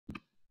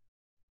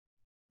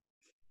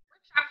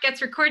workshop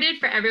gets recorded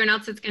for everyone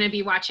else that's going to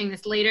be watching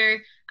this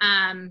later.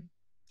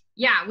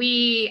 Yeah,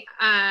 we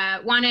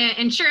want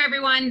to ensure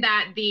everyone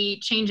that the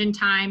change in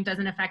time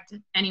doesn't affect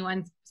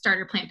anyone's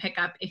starter plant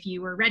pickup if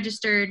you were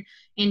registered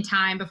in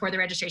time before the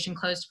registration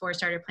closed for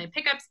starter plant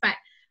pickups. But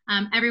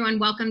everyone,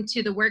 welcome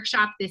to the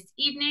workshop this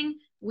evening.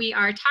 We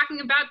are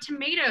talking about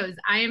tomatoes.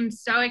 I am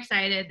so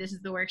excited. This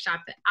is the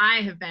workshop that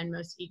I have been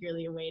most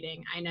eagerly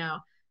awaiting. I know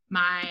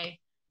my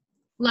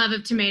love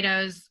of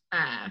tomatoes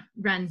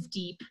runs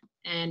deep,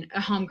 and a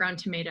homegrown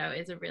tomato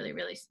is a really,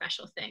 really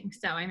special thing.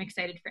 So I'm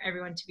excited for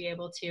everyone to be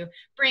able to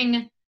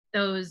bring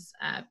those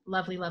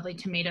lovely, lovely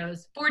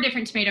tomatoes, 4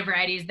 different tomato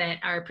varieties that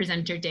our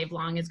presenter Dave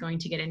Long is going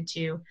to get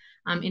into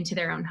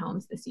their own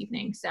homes this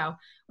evening. So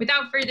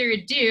without further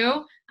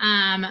ado,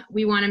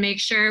 we want to make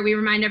sure we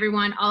remind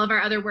everyone all of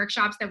our other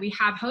workshops that we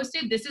have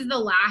hosted. This is the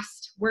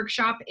last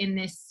workshop in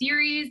this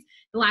series,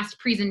 the last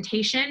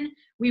presentation.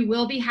 We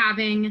will be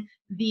having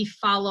the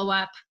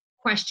follow-up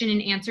question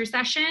and answer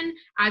session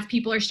as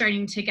people are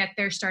starting to get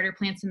their starter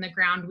plants in the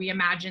ground. We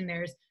imagine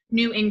there's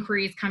new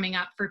inquiries coming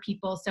up for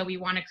people, so we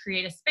want to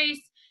create a space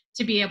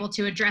to be able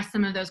to address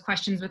some of those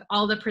questions with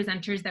all the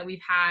presenters that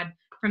we've had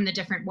from the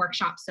different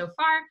workshops so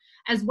far,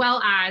 as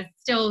well as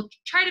still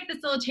try to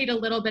facilitate a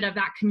little bit of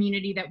that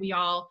community that we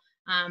all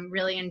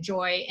really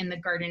enjoy in the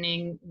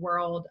gardening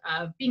world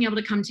of being able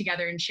to come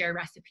together and share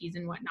recipes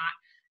and whatnot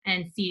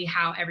and see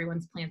how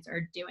everyone's plants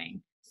are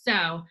doing.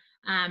 So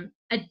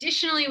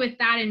additionally, with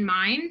that in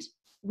mind,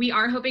 we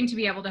are hoping to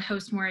be able to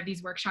host more of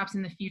these workshops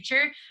in the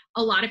future.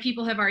 A lot of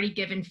people have already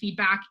given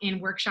feedback in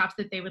workshops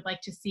that they would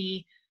like to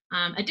see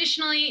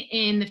additionally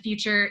in the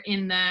future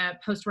in the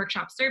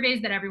post-workshop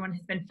surveys that everyone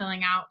has been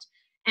filling out.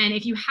 And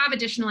if you have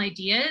additional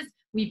ideas,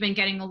 we've been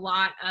getting a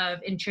lot of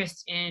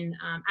interest in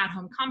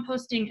at-home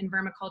composting and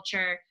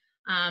vermiculture,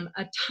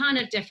 a ton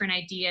of different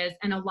ideas,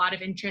 and a lot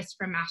of interest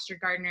from master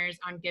gardeners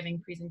on giving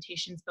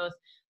presentations, both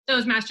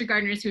those master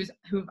gardeners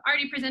who've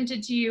already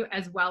presented to you,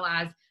 as well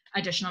as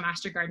additional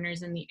master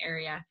gardeners in the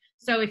area.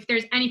 So if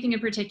there's anything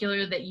in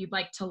particular that you'd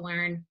like to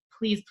learn,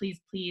 please,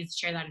 please, please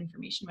share that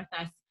information with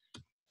us.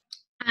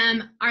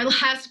 Our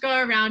last go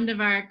around of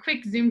our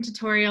quick Zoom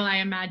tutorial, I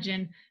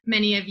imagine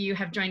many of you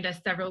have joined us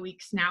several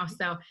weeks now,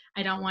 so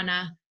I don't want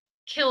to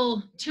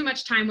kill too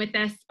much time with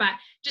this, but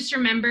just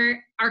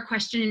remember our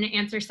question and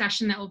answer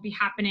session that will be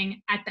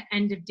happening at the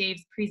end of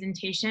Dave's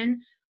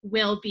presentation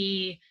will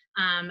be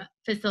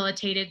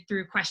facilitated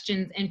through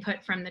questions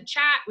input from the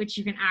chat, which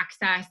you can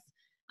access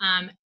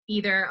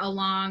either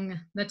along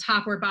the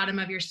top or bottom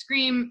of your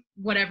screen,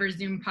 whatever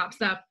Zoom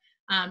pops up.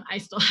 I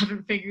still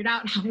haven't figured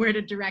out where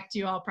to direct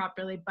you all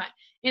properly, but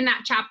in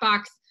that chat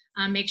box,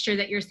 make sure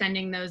that you're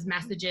sending those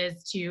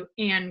messages to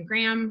Anne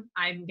Graham.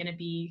 I'm going to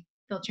be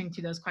filtering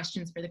through those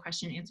questions for the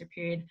question and answer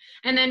period.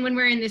 And then when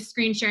we're in this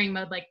screen sharing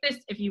mode like this,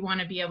 if you want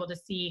to be able to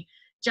see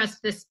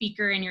just the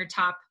speaker in your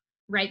top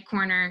right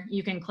corner,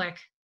 you can click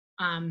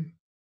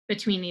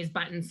between these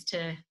buttons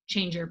to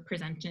change your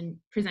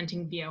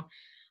presenting view.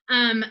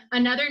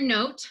 Another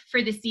note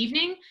for this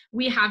evening,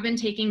 we have been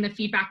taking the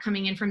feedback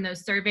coming in from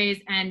those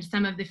surveys, and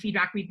some of the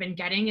feedback we've been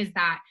getting is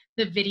that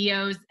the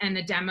videos and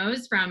the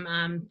demos from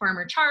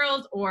Farmer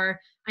Charles, or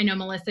I know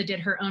Melissa did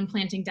her own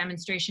planting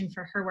demonstration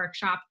for her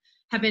workshop,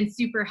 have been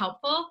super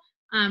helpful.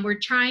 We're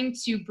trying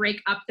to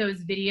break up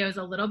those videos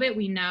a little bit.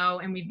 We know,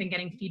 and we've been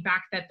getting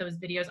feedback that those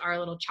videos are a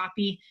little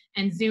choppy,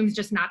 and Zoom's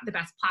just not the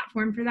best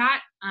platform for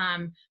that.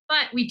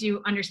 But we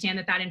do understand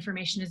that that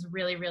information is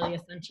really, really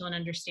essential in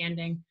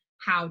understanding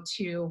how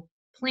to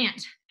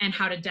plant and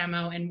how to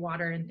demo and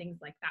water and things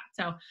like that.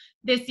 So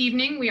this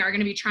evening, we are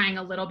going to be trying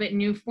a little bit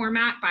new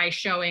format by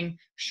showing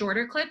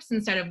shorter clips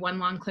instead of one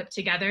long clip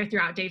together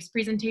throughout Dave's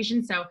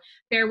presentation. So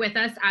bear with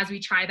us as we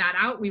try that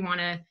out. We want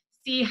to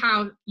see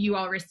how you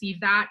all receive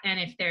that. And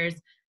if there's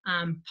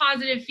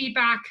positive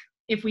feedback,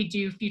 if we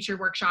do future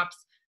workshops,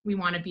 we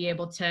want to be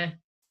able to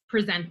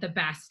present the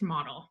best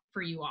model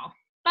for you all.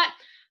 But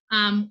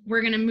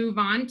we're going to move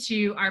on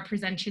to our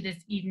presenter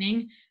this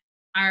evening.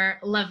 Our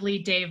lovely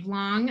Dave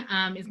Long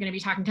is going to be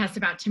talking to us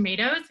about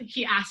tomatoes.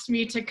 He asked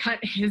me to cut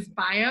his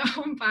bio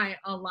by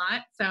a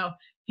lot. So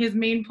his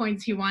main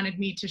points he wanted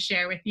me to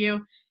share with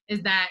you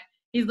is that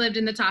he's lived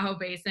in the Tahoe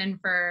Basin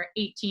for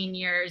 18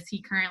 years.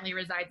 He currently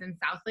resides in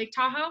South Lake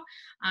Tahoe.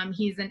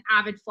 He's an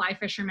avid fly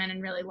fisherman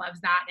and really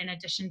loves that in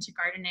addition to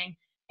gardening.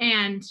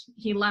 And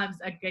he loves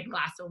a good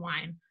glass of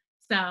wine.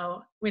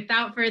 So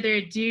without further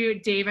ado,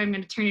 Dave, I'm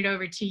going to turn it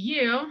over to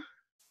you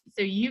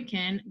so you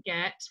can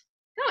get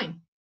going.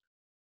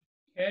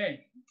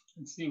 Okay,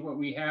 let's see what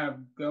we have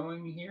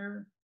going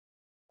here.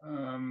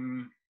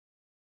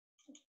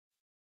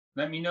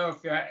 Let me know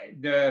if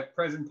the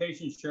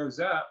presentation shows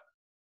up.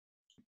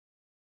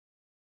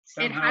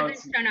 Somehow it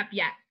hasn't shown up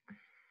yet.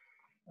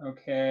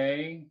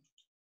 Okay.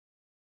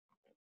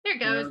 There it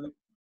goes.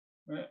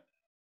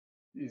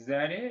 Is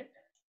that it?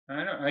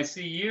 I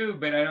see you,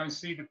 but I don't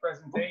see the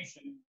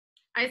presentation.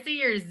 I see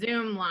your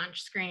Zoom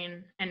launch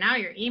screen and now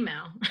your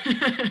email.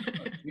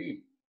 Okay.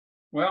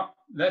 Well,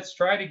 let's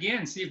try it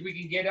again, see if we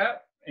can get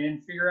up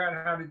and figure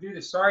out how to do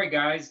this. Sorry,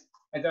 guys.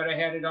 I thought I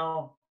had it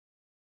all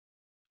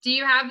Do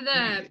you have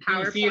the Can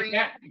you see PowerPoint?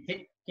 that?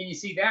 Can you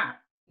see that?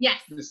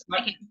 Yes,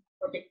 I can.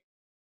 Okay.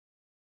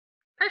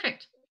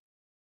 Perfect.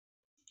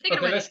 Take it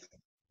Okay, away.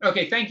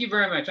 okay, thank you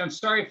very much. I'm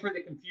sorry for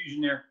the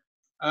confusion there.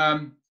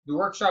 The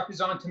workshop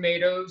is on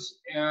tomatoes,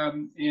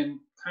 and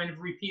kind of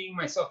repeating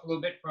myself a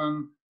little bit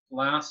from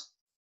last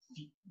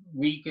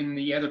week and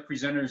the other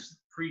presenters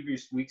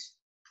previous weeks.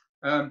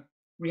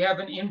 We have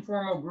an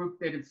informal group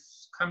that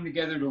has come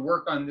together to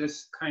work on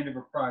this kind of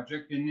a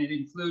project, and it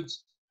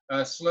includes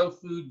Slow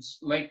Foods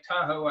Lake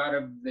Tahoe out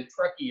of the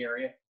Truckee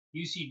area,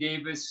 UC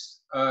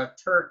Davis,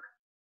 TERC,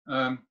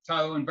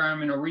 Tahoe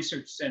Environmental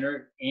Research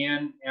Center,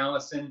 and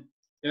Allison.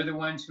 They're the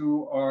ones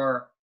who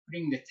are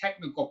putting the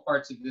technical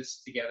parts of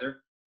this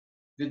together.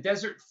 The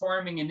Desert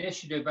Farming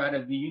Initiative out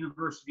of the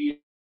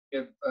University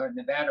of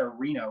Nevada,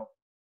 Reno,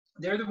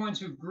 they're the ones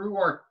who grew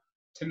our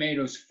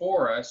tomatoes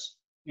for us,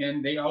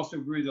 and they also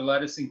grew the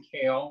lettuce and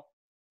kale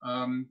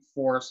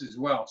for us as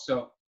well.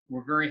 So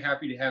we're very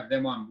happy to have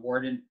them on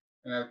board.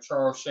 And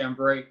Charles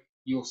Chambray,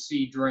 you'll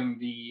see during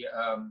the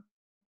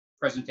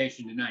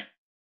presentation tonight.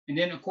 And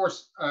then, of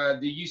course,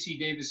 the UC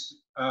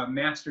Davis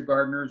Master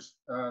Gardeners,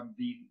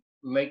 the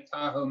Lake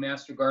Tahoe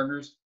Master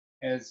Gardeners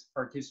has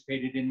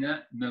participated in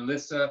that.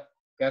 Melissa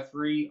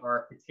Guthrie,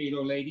 our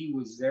potato lady,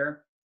 was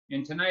there.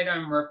 And tonight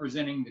I'm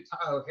representing the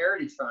Tahoe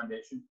Heritage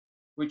Foundation,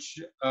 which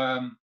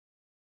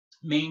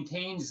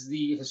maintains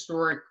the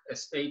historic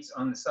estates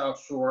on the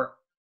south shore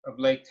of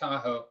Lake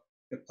Tahoe,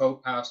 the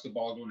Pope House, the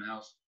Baldwin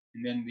House,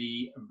 and then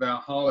the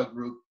Valhalla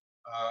Group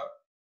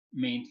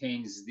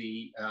maintains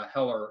the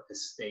Heller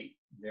Estate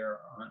there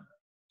on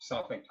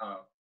South Lake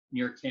Tahoe,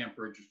 near Camp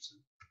Richardson.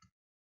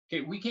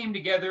 Okay, we came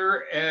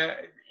together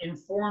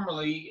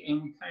informally,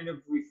 and we kind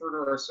of refer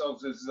to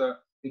ourselves as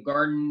the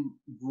garden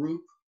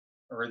group,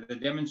 or the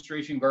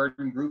demonstration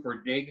garden group,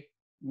 or DIG.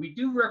 We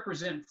do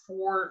represent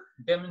 4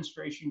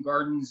 demonstration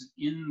gardens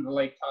in the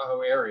Lake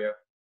Tahoe area.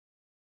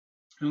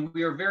 And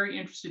we are very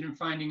interested in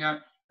finding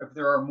out if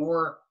there are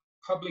more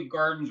public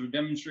gardens or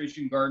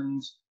demonstration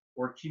gardens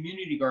or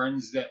community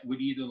gardens that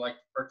would either like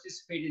to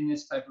participate in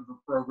this type of a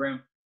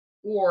program,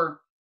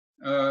 or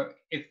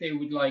if they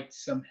would like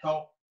some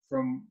help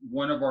from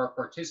one of our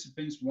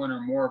participants, one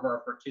or more of our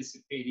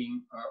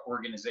participating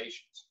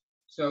organizations.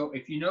 So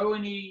if you know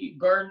any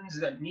gardens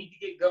that need to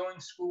get going,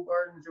 school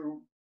gardens or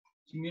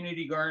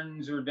community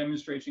gardens or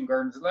demonstration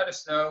gardens, let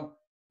us know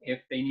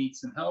if they need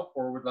some help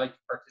or would like to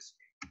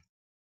participate.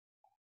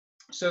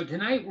 So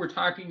tonight we're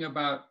talking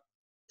about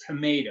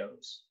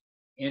tomatoes,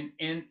 and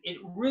it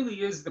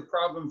really is the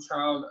problem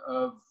child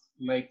of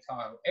Lake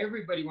Tahoe.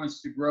 Everybody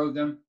wants to grow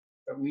them,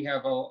 but we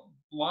have a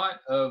lot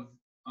of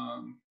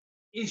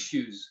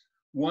issues.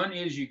 One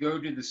is you go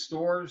to the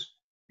stores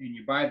and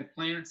you buy the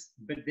plants,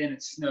 but then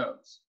it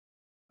snows.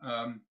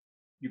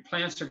 Your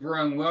plants are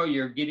growing well,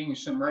 you're getting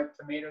some ripe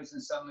tomatoes,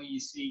 and suddenly you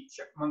see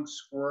chipmunks,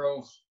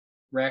 squirrels,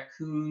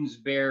 raccoons,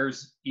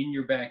 bears in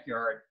your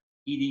backyard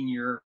eating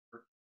your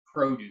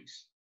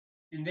produce.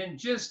 And then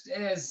just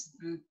as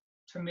the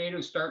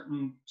tomatoes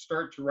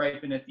start to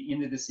ripen at the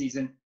end of the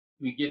season,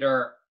 we get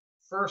our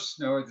first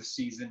snow of the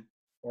season,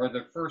 or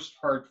the first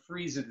hard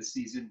freeze of the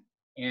season,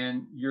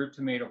 and your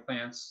tomato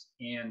plants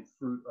and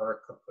fruit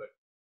are kaput.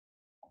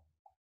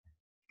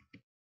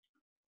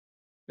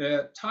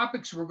 The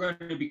topics we're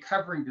going to be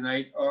covering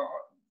tonight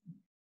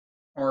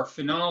are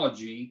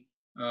phenology.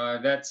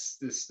 That's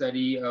the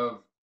study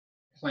of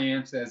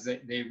plants as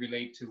they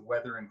relate to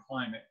weather and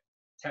climate.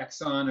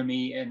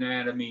 Taxonomy,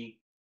 anatomy,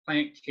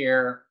 plant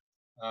care,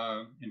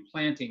 and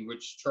planting,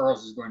 which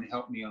Charles is going to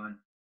help me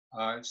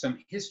on. Some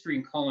history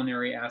and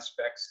culinary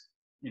aspects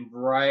and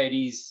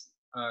varieties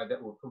that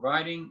we're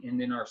providing,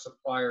 and then our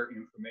supplier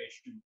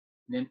information.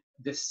 And then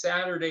this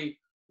Saturday,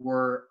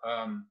 we're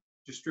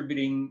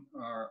distributing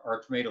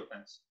our tomato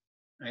plants.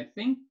 And I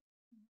think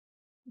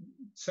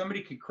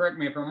somebody could correct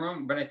me if I'm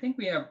wrong, but I think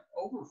we have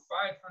over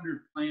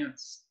 500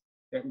 plants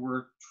that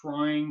we're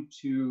trying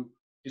to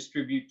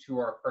distribute to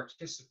our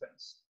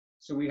participants.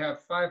 So we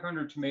have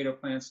 500 tomato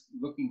plants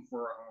looking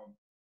for a home.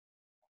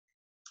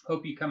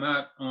 Hope you come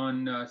out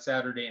on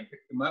Saturday and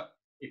pick them up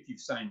if you've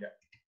signed up.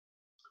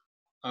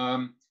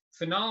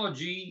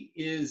 Phenology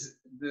is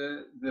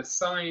the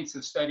science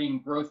of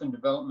studying growth and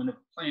development of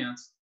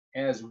plants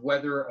as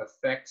weather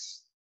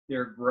affects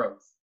their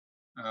growth,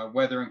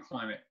 weather and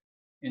climate.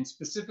 And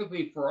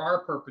specifically for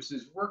our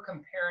purposes, we're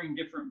comparing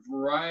different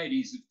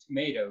varieties of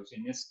tomatoes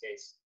in this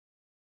case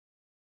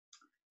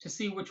to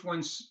see which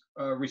ones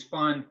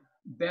respond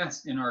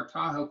best in our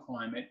Tahoe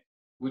climate,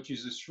 which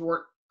is a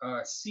short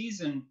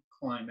season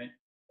climate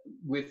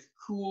with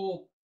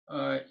cool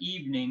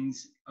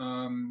evenings,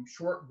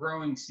 short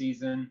growing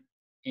season,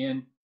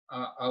 and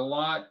a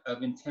lot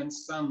of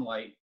intense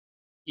sunlight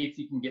if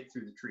you can get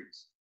through the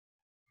trees.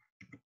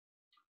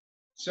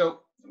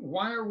 So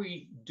why are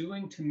we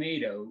doing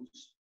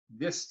tomatoes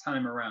this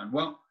time around?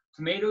 Well,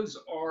 tomatoes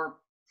are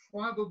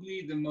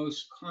probably the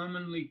most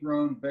commonly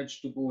grown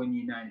vegetable in the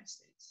United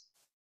States.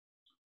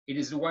 It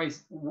is the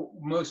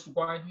most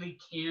widely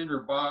canned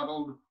or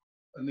bottled,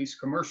 at least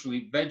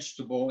commercially,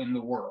 vegetable in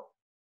the world.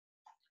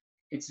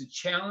 It's a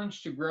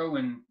challenge to grow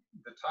in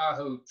the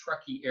Tahoe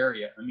Truckee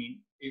area. I mean,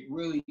 it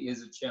really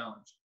is a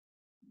challenge.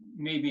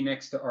 Maybe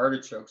next to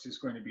artichokes is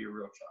going to be a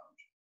real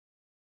challenge.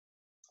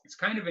 It's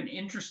kind of an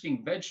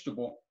interesting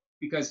vegetable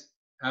because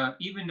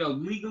even though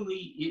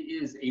legally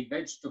it is a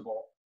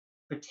vegetable,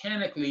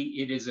 botanically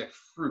it is a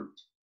fruit.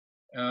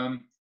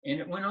 And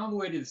it went all the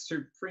way to the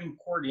Supreme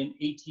Court in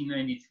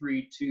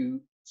 1893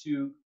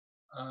 to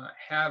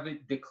have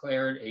it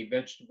declared a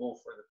vegetable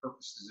for the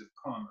purposes of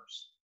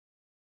commerce.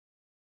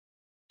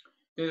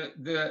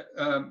 The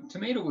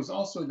tomato was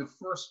also the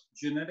first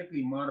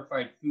genetically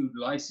modified food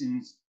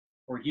licensed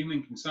for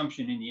human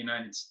consumption in the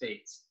United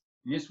States.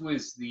 And this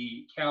was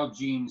the Cal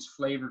Jeans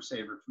Flavor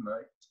Saver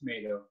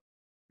tomato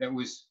that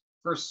was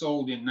first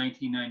sold in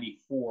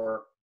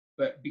 1994.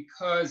 But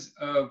because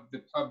of the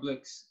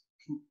public's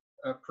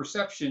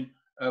perception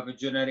of a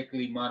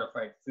genetically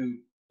modified food,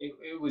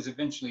 it was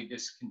eventually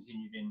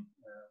discontinued in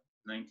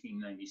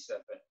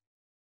 1997.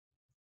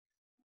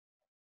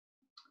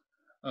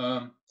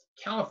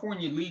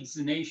 California leads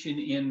the nation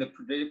in the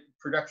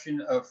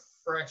production of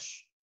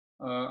fresh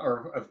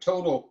or of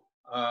total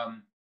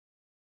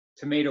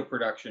tomato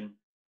production,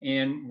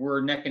 and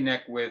we're neck and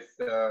neck with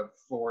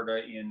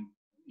Florida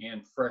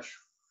in fresh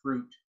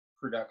fruit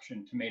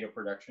production, tomato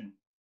production.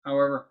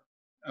 However,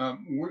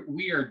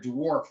 we are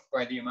dwarfed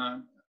by the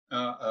amount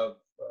of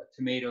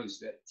tomatoes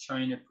that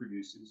China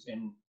produces,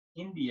 and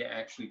India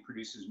actually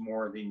produces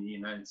more than the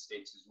United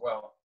States as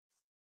well.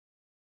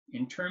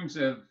 In terms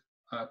of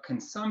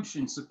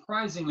consumption,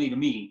 surprisingly to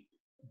me,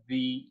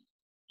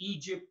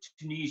 Egypt,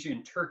 Tunisia,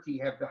 and Turkey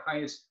have the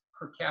highest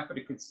per capita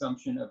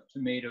consumption of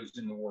tomatoes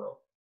in the world.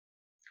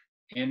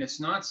 And it's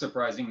not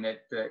surprising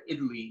that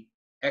Italy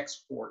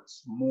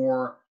exports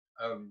more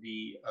of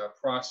the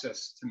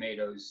processed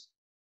tomatoes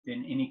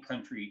than any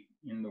country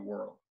in the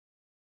world.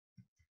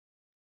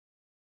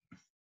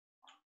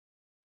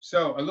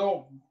 So a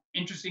little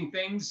interesting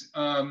things.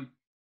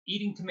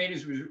 Eating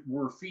tomatoes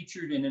were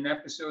featured in an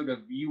episode of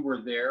You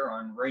Were There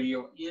on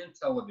radio and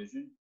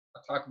television.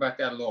 I'll talk about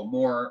that a little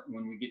more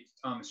when we get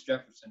to Thomas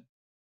Jefferson.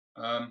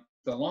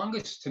 The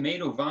longest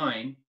tomato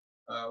vine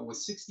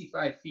was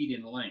 65 feet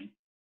in length.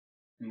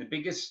 And the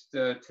biggest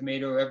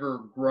tomato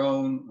ever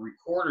grown,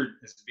 recorded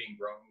as being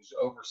grown, was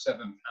over 7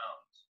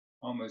 pounds,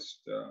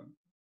 almost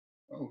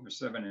over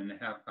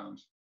 7.5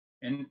 pounds.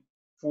 And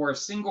for a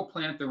single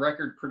plant, the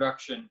record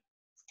production,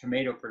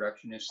 tomato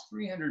production, is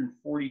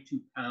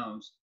 342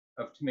 pounds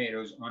of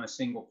tomatoes on a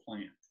single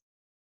plant.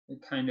 A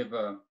kind of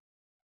a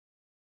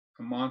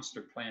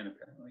monster plant,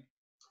 apparently.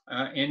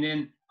 And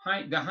then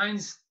the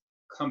Heinz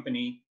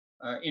company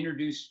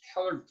introduced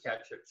colored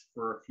ketchups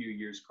for a few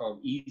years called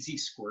Easy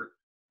Squirt,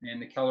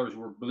 and the colors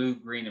were blue,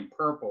 green, and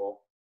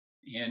purple.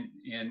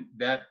 And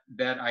that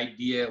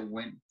idea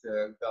went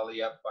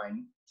belly up by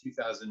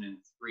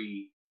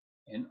 2003,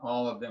 and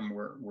all of them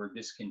were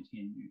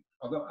discontinued.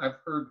 Although I've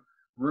heard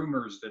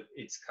rumors that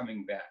it's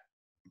coming back.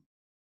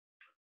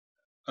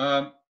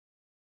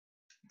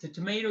 The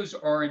tomatoes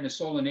are in the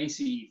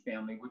Solanaceae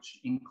family, which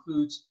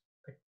includes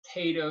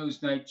potatoes,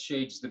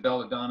 nightshades, the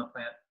belladonna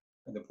plant,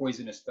 the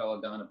poisonous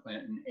belladonna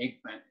plant, and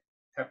eggplant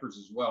peppers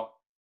as well.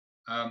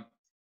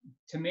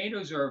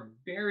 Tomatoes are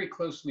very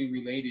closely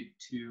related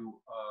to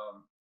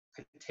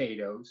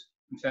potatoes.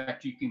 In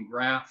fact, you can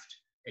graft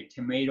a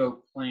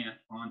tomato plant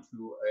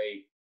onto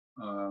a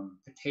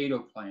potato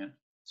plant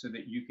so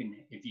that you can,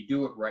 if you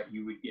do it right,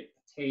 you would get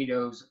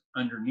potatoes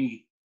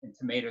underneath and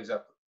tomatoes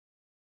up.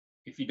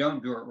 If you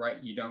don't do it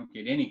right, you don't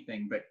get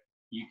anything, but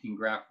you can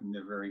graft them.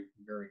 They're very,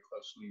 very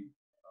closely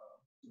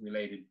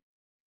related.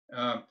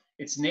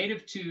 It's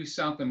native to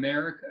South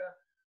America,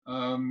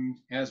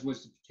 as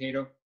was the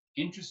potato.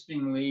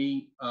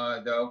 Interestingly,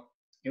 though,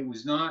 it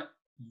was not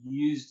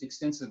used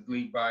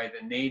extensively by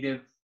the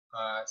native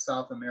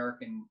South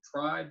American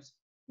tribes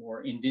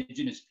or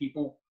indigenous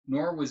people,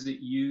 nor was it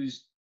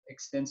used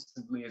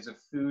extensively as a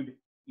food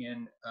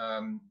in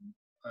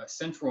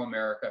Central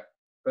America.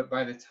 But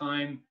by the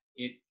time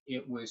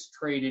it was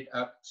traded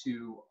up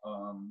to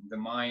the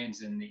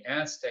Mayans and the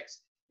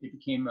Aztecs, it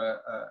became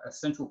a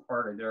central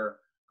part of their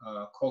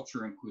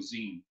culture and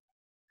cuisine.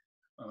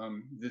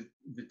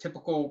 The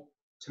typical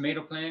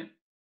tomato plant,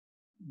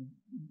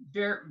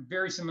 very,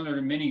 very similar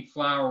to many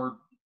flower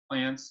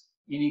plants,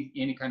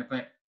 any kind of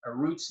plant, a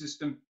root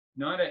system,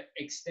 not an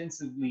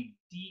extensively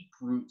deep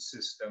root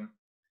system,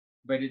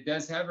 but it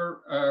does have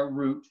a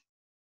root.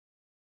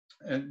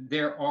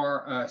 There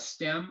are a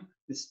stem.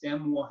 The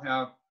stem will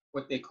have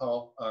what they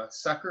call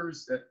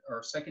suckers that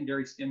are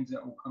secondary stems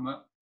that will come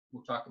up.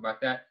 We'll talk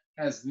about that.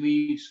 Has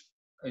leaves,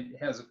 it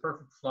has a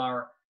perfect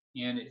flower,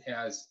 and it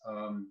has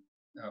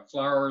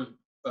flowers,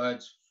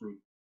 buds, fruit.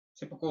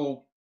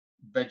 Typical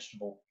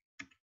vegetable.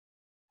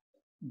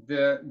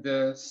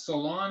 The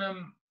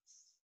Solanum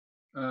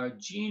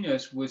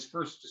genus was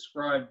first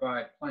described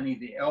by Pliny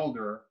the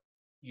Elder,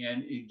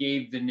 and it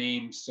gave the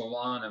name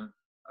Solanum,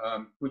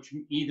 which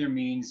either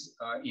means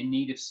in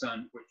need of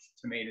sun, which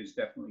tomatoes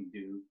definitely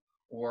do,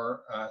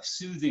 or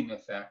soothing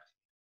effect,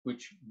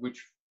 which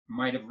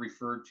might have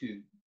referred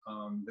to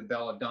the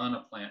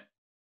belladonna plant.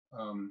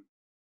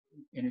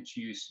 in its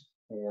use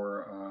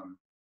for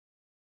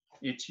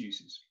its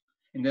uses.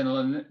 And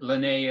then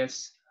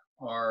Linnaeus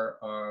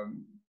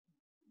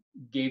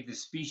gave the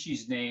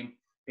species name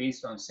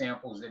based on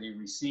samples that he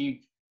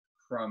received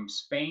from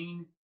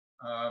Spain,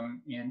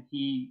 and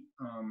he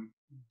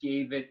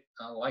gave it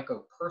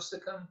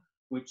Lycopersicum,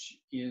 which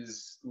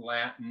is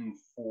Latin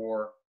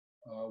for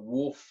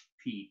wolf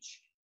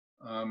peach.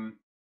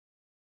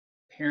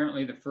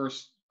 Apparently, the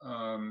first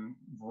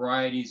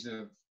varieties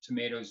of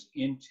tomatoes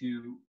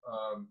into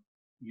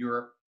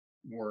Europe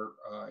were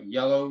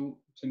yellow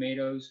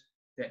tomatoes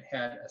that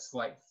had a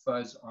slight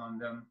fuzz on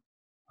them.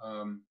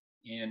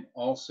 And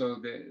also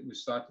it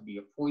was thought to be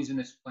a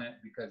poisonous plant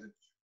because of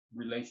its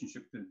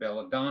relationship to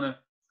belladonna.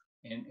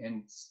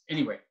 And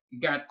anyway,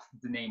 you got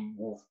the name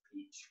wolf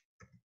peach.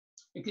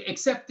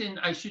 Except in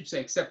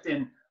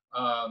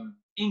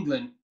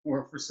England,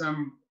 where for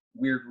some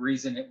weird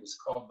reason it was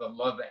called the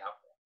love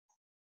apple.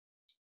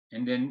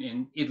 And then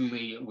in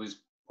Italy, it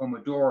was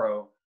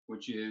pomodoro,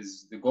 which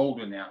is the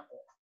golden apple.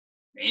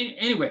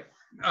 Anyway,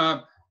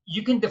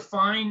 you can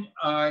define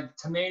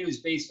tomatoes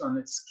based on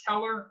its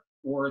color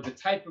or the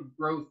type of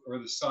growth or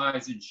the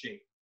size and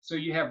shape. So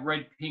you have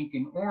red, pink,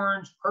 and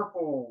orange,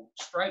 purple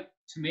striped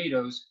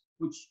tomatoes,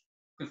 which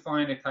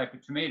define a type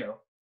of tomato.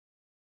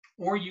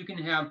 Or you can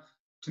have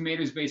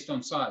tomatoes based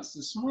on size.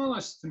 The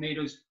smallest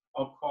tomatoes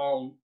I'll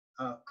call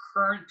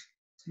currant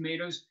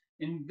tomatoes,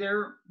 and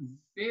they're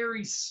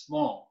very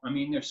small. I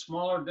mean, they're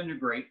smaller than a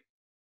grape.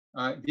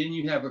 Then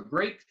you have a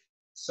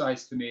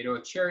grape-sized tomato,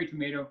 a cherry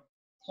tomato,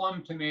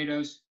 plum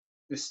tomatoes.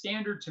 The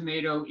standard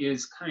tomato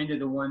is kind of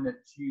the one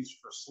that's used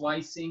for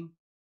slicing.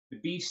 The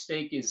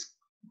beefsteak is,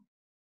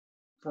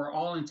 for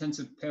all intents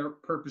and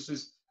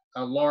purposes,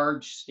 a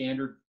large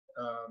standard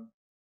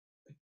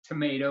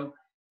tomato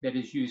that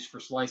is used for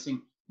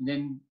slicing. And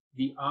then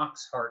the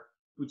ox heart,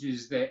 which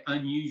is the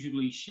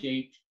unusually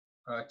shaped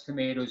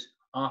tomatoes,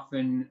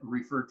 often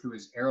referred to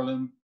as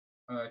heirloom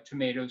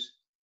tomatoes.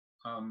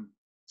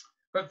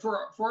 But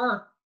for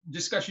our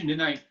discussion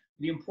tonight,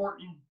 the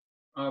important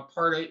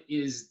part of it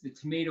is the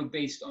tomato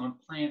based on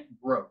plant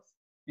growth.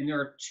 And there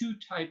are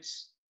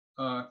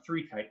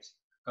three types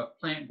of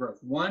plant growth.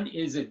 One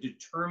is a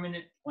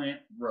determinate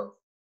plant growth.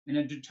 And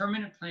a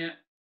determinate plant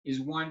is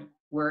one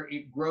where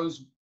it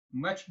grows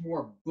much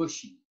more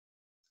bushy.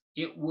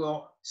 It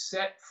will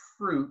set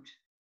fruit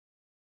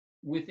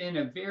within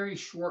a very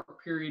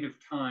short period of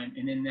time,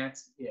 and then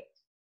that's it.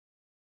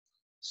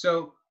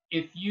 So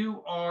if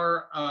you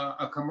are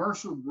a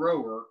commercial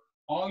grower,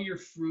 all your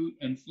fruit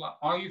and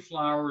all your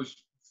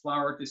flowers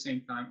flower at the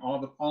same time, all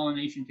the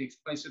pollination takes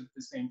place at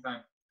the same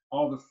time,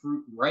 all the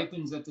fruit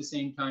ripens at the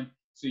same time,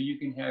 so you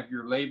can have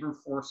your labor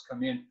force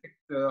come in, pick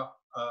the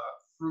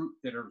fruit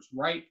that is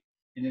ripe,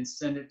 and then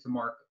send it to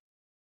market.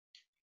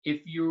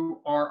 If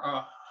you are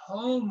a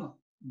home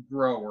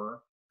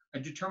grower, a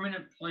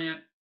determinate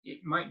plant,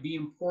 it might be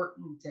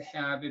important to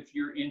have if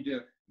you're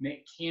into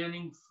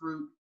canning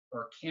fruit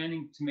or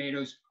canning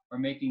tomatoes or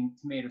making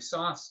tomato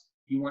sauce.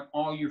 You want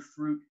all your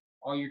fruit,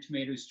 all your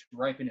tomatoes to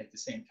ripen at the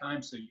same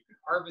time so you can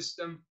harvest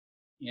them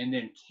and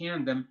then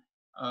can them,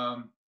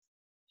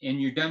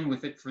 and you're done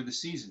with it for the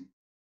season.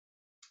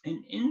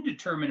 An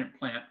indeterminate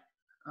plant,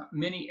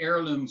 many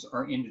heirlooms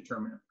are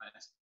indeterminate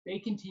plants. They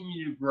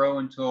continue to grow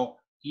until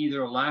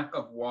either lack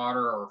of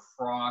water or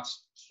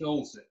frost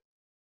kills it.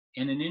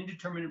 And an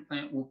indeterminate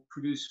plant will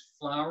produce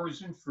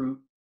flowers and fruit,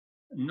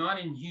 not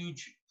in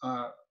huge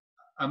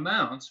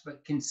amounts,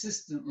 but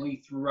consistently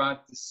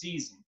throughout the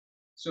season.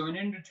 So an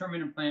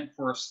indeterminate plant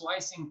for a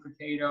slicing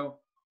potato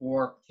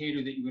or a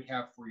potato that you would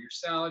have for your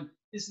salad,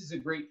 this is a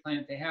great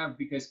plant to have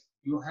because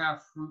you'll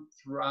have fruit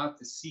throughout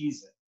the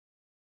season.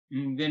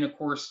 And then, of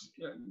course,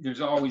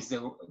 there's always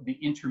the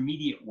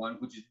intermediate one,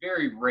 which is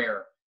very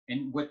rare.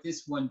 And what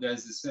this one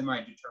does is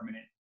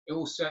semi-determinate. It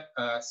will set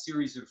a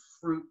series of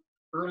fruit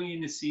early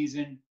in the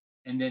season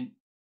and then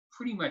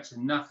pretty much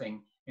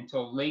nothing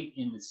until late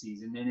in the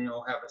season. Then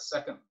it'll have a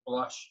second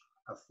blush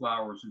of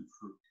flowers and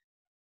fruit.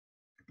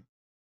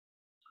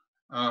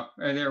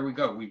 And there we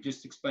go. We've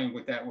just explained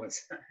what that was,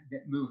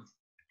 that moved.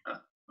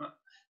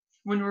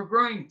 When we're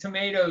growing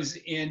tomatoes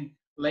in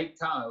Lake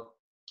Tahoe,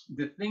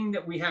 the thing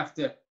that we have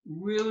to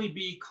really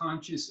be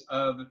conscious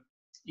of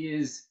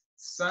is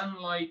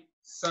sunlight,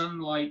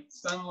 sunlight,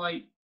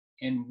 sunlight,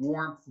 and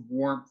warmth,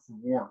 warmth,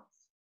 warmth.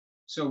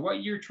 So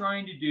what you're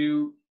trying to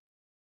do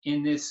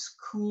in this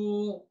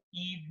cool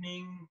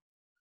evening,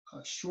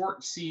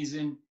 short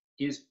season,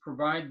 is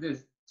provide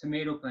the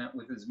tomato plant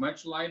with as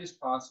much light as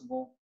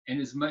possible and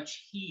as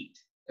much heat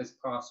as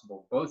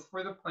possible, both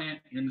for the plant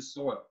and the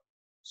soil.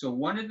 So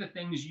one of the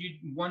things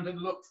you want to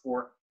look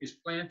for is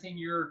planting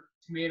your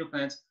tomato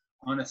plants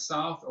on a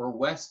south or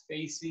west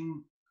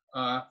facing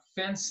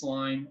fence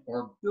line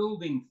or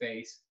building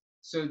face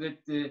so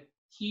that the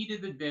heat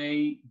of the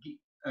day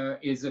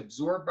is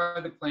absorbed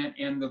by the plant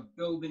and the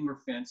building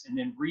or fence and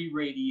then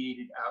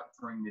re-radiated out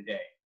during the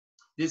day.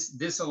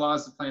 This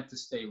allows the plant to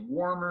stay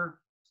warmer.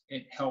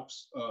 It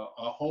helps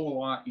a whole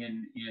lot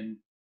in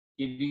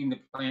getting the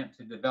plant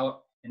to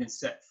develop and then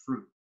set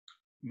fruit.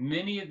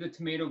 Many of the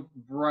tomato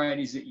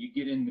varieties that you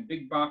get in the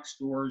big box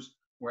stores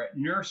or at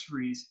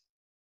nurseries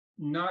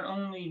not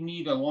only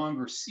need a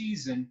longer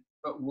season,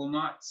 but will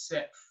not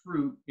set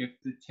fruit if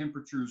the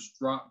temperatures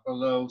drop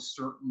below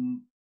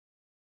certain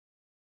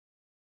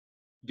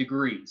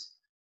degrees.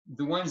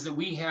 The ones that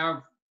we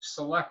have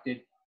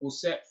selected will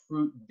set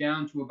fruit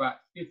down to about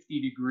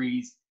 50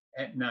 degrees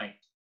at night.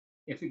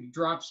 If it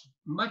drops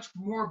much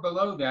more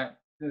below that,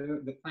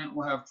 the plant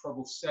will have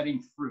trouble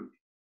setting fruit.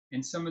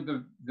 And some of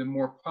the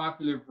more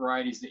popular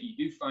varieties that you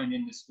do find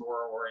in the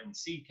store or in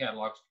seed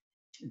catalogs,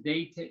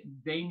 they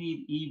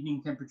need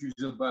evening temperatures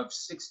above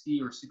 60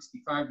 or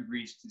 65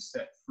 degrees to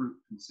set fruit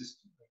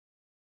consistently.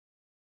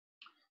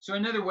 So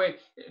another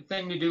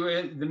thing to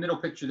do, the middle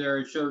picture there,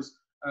 it shows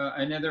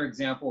another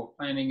example of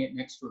planting it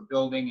next to a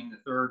building, and the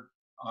third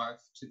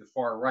to the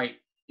far right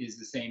is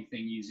the same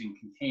thing, using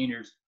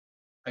containers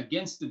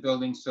against the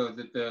building so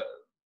that the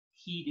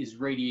heat is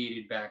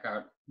radiated back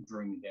out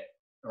during the day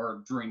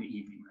or during the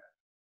evening.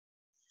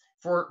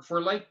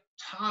 For Lake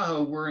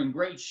Tahoe, we're in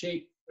great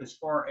shape as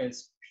far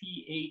as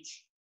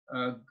pH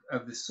of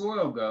the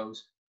soil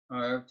goes.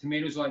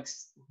 Tomatoes like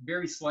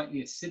very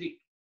slightly acidic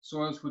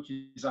soils, which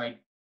is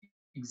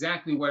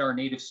exactly what our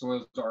native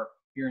soils are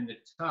here in the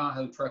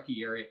Tahoe,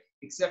 Truckee area,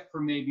 except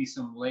for maybe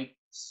some lake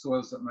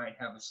soils that might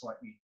have a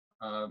slightly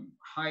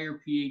higher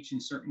pH in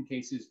certain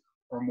cases,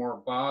 or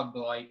more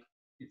bog-like.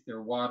 If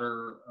they're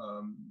water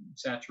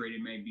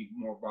saturated, maybe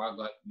more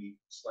bog-like, be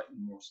slightly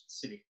more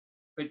acidic.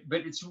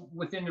 But it's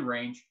within the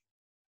range.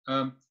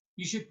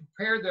 You should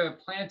prepare the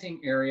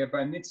planting area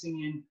by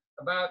mixing in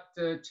about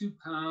 2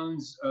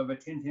 pounds of a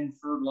 10-10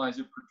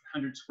 fertilizer per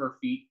 100 square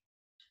feet.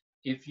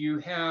 If you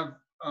have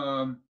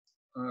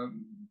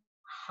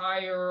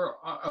higher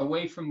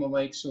away from the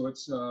lake, so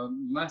it's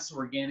less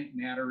organic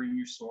matter in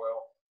your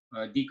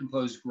soil,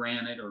 decomposed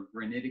granite or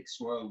granitic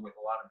soil with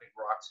a lot of big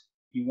rocks,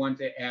 you want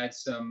to add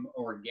some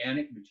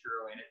organic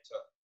material in it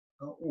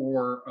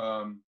or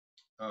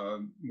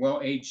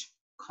well-aged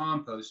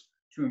compost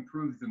to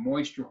improve the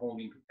moisture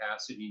holding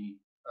capacity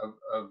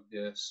of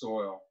the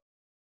soil.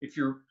 If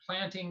you're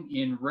planting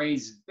in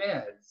raised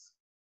beds,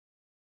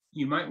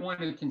 you might want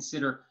to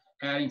consider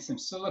adding some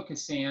silica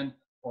sand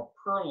or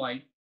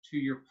perlite to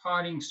your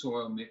potting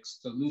soil mix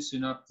to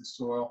loosen up the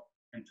soil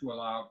and to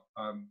allow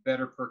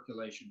better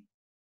percolation.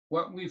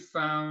 What we've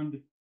found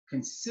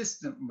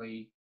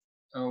consistently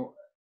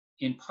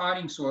in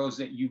potting soils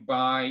that you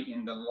buy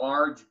in the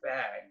large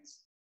bags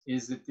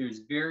is that there's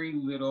very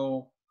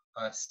little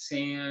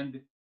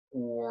sand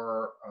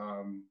or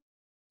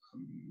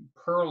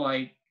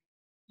perlite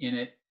in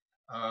it.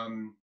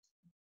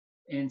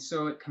 And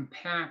so it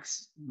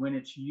compacts when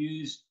it's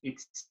used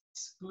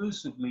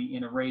exclusively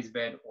in a raised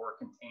bed or a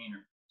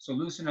container. So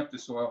loosen up the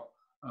soil.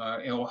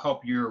 It will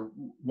help your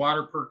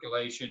water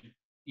percolation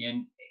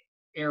and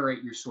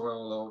aerate your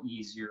soil a little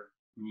easier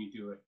when you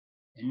do it.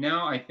 And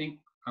now I think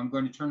I'm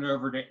going to turn it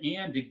over to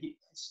Ann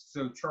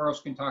so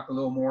Charles can talk a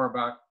little more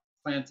about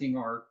planting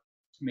our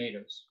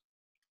tomatoes.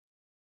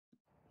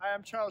 Hi,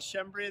 I'm Charles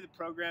Shembry, the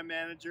program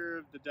manager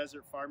of the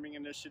Desert Farming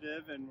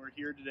Initiative, and we're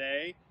here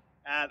today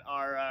at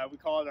our, we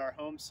call it our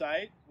home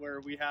site, where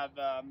we have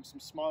some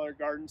smaller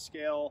garden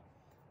scale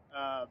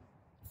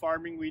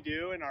farming we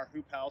do in our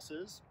hoop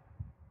houses.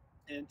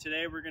 And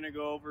today we're going to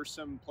go over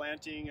some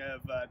planting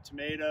of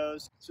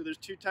tomatoes. So there's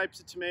two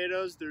types of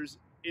tomatoes. There's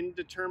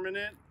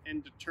indeterminate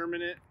and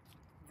determinate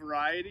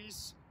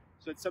varieties.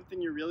 So that's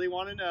something you really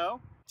want to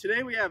know.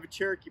 Today we have a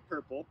Cherokee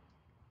Purple.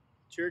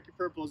 Cherokee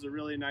Purple is a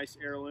really nice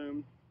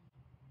heirloom,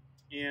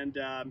 and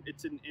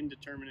it's an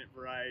indeterminate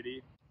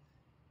variety.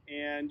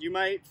 And you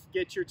might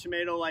get your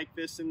tomato like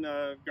this in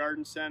the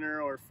garden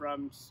center or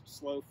from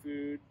Slow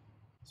Food.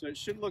 So it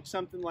should look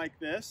something like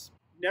this.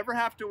 Never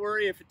have to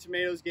worry if a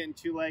tomato's getting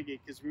too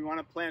leggy, because we want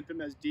to plant them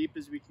as deep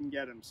as we can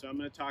get them. So I'm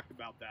going to talk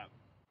about that.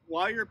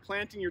 While you're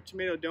planting your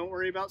tomato, don't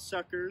worry about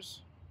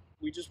suckers.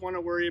 We just want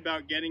to worry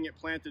about getting it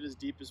planted as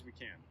deep as we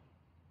can.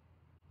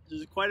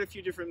 There's quite a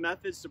few different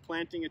methods to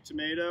planting a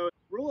tomato.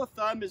 Rule of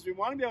thumb is we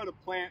want to be able to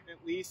plant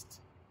at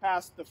least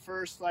past the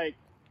first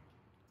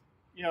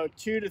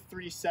 2 to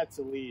 3 sets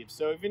of leaves.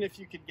 So even if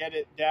you could get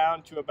it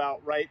down to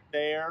about right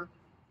there,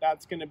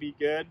 that's going to be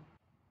good.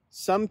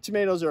 Some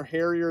tomatoes are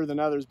hairier than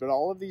others, but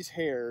all of these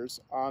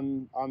hairs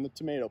on the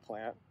tomato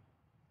plant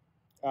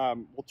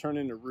will turn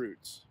into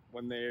roots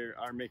when they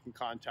are making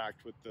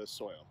contact with the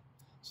soil.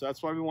 So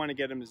that's why we want to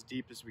get them as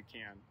deep as we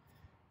can.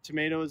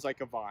 Tomato is like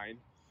a vine.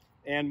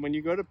 And when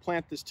you go to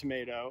plant this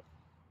tomato,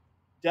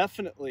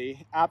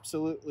 definitely,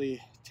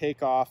 absolutely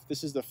take off.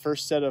 This is the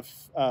first set of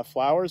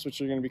flowers, which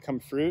are going to become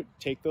fruit.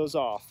 Take those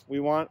off. We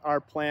want our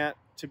plant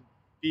to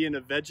be in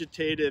a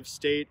vegetative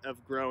state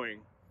of growing.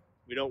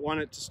 We don't want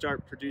it to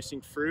start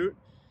producing fruit.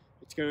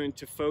 It's going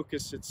to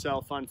focus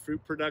itself on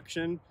fruit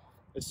production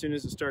as soon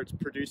as it starts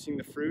producing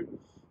the fruit,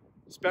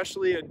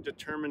 especially a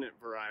determinate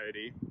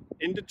variety.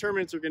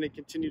 Indeterminates are going to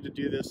continue to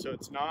do this, so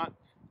it's not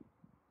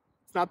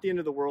the end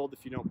of the world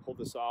if you don't pull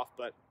this off.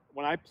 But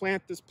when I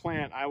plant this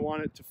plant, I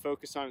want it to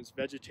focus on its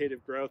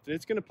vegetative growth, and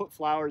it's going to put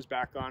flowers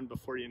back on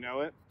before you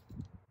know it.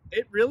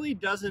 It really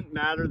doesn't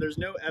matter. There's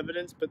no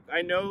evidence, but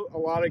I know a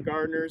lot of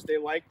gardeners, they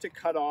like to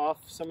cut off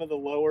some of the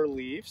lower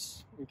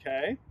leaves,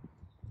 okay?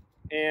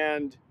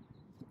 And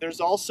there's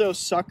also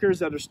suckers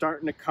that are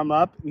starting to come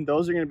up, and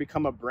those are going to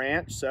become a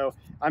branch. So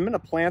I'm going to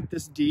plant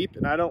this deep,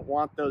 and I don't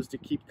want those to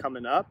keep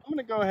coming up. I'm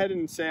going to go ahead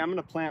and say I'm going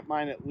to plant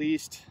mine at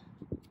least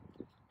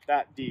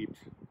that deep.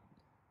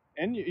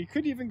 And you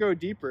could even go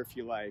deeper if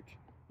you like.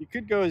 You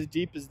could go as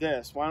deep as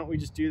this. Why don't we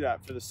just do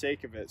that for the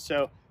sake of it?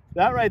 So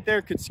that right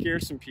there could scare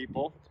some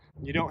people.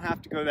 You don't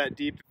have to go that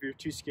deep if you're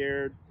too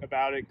scared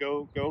about it.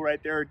 Go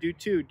right there, or do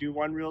two. Do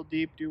one real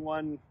deep, do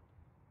one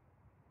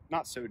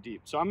not so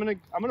deep. So I'm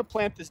gonna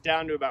plant this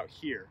down to about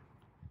here.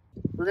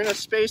 We're gonna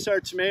space our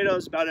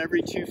tomatoes about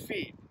every 2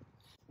 feet.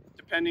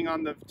 Depending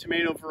on the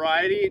tomato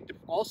variety, it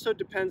also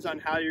depends on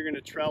how you're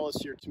gonna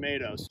trellis your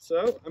tomatoes.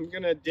 So I'm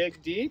gonna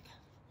dig deep.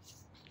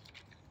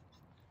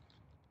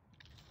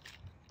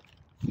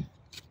 I'm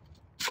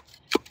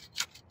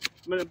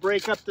gonna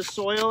break up the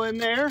soil in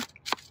there.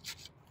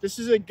 This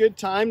is a good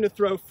time to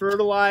throw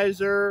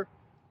fertilizer.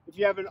 If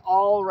you have an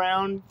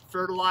all-around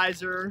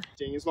fertilizer,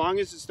 as long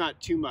as it's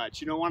not too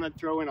much. You don't want to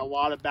throw in a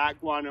lot of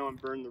back guano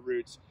and burn the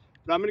roots.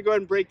 But I'm going to go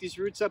ahead and break these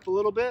roots up a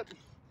little bit.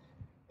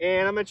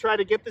 And I'm going to try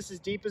to get this as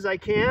deep as I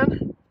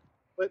can.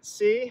 Let's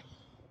see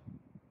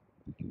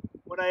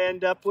what I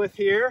end up with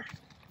here.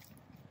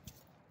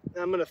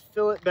 I'm going to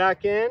fill it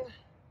back in.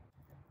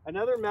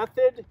 Another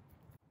method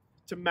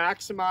to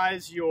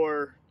maximize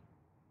your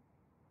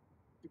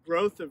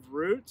growth of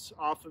roots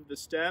off of the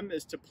stem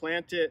is to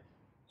plant it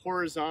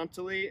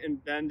horizontally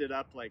and bend it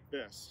up like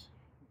this.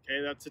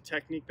 Okay, that's a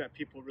technique that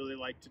people really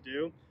like to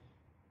do.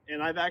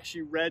 And I've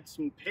actually read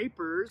some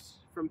papers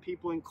from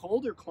people in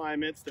colder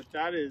climates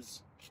that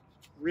is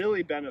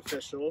really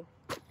beneficial.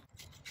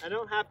 I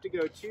don't have to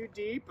go too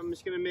deep. I'm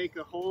just going to make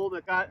a hole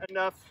that got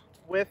enough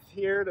width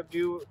here to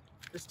do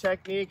this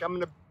technique. I'm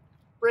going to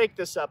break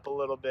this up a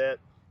little bit,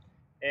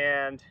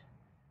 and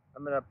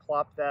I'm going to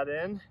plop that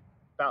in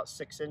about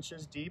 6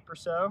 inches deep or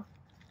so.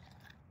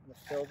 I'm going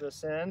to fill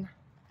this in.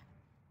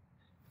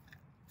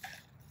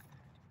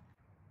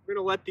 We're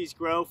going to let these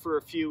grow for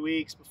a few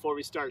weeks before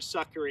we start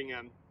suckering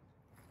them.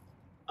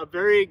 A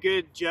very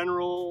good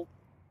general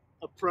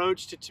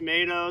approach to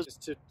tomatoes is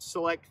to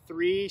select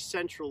 3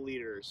 central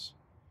leaders.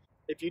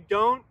 If you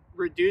don't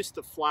reduce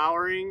the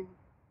flowering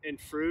and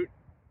fruit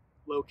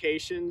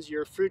locations,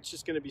 your fruit's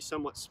just going to be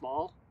somewhat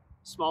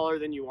smaller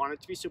than you want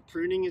it to be. So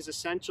pruning is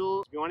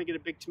essential. If you want to get a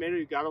big tomato,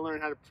 you've got to learn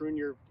how to prune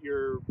your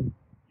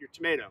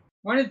tomato.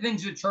 One of the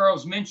things that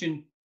Charles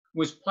mentioned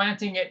was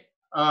planting it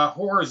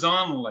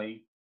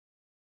horizontally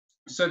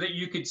so that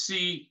you could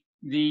see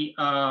the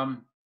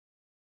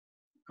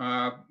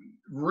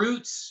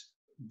roots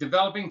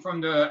developing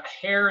from the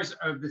hairs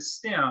of the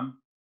stem.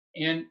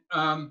 And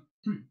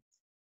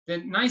the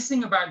nice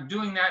thing about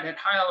doing that at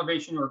high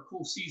elevation or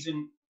cool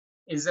season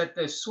is that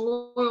the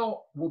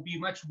soil will be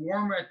much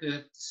warmer at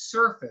the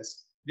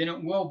surface than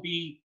it will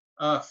be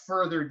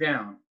further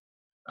down.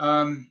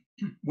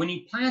 When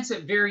he plants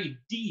it very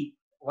deep,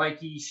 like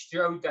he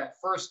showed that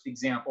first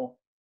example,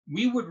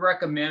 we would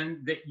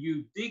recommend that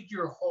you dig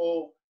your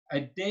hole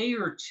a day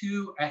or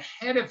 2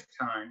 ahead of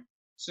time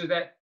so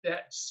that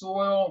that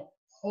soil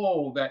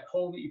hole, that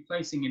hole that you're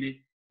placing in it,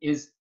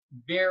 is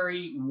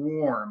very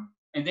warm.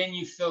 And then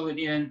you fill it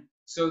in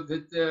so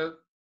that the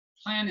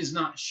plant is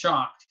not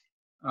shocked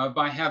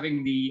by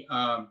having the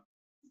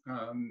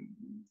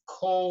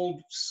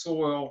cold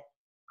soil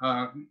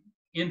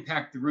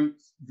impact the root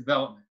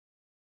development.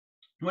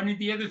 One of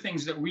the other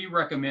things that we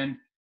recommend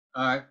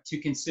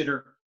to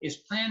consider is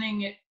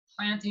planting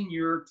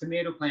your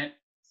tomato plant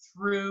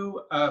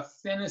through a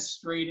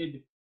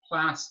fenestrated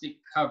plastic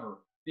cover.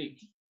 The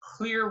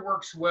clear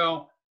works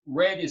well.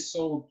 Red is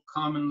sold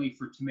commonly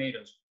for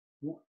tomatoes.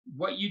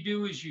 What you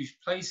do is you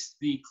place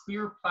the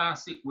clear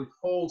plastic with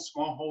holes,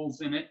 small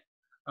holes in it,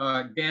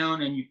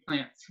 down, and you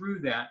plant through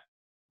that.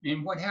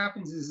 And what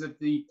happens is that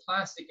the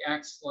plastic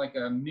acts like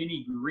a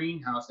mini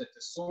greenhouse at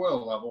the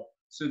soil level.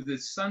 So the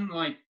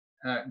sunlight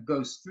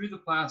goes through the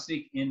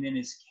plastic and then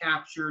is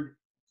captured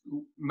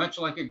much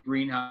like a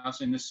greenhouse,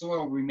 and the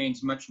soil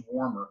remains much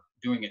warmer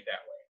doing it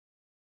that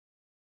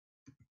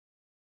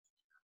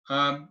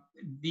way.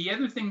 The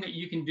other thing that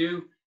you can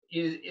do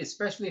is,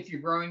 especially if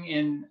you're growing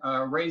in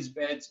raised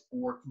beds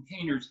or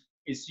containers,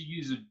 is to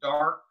use a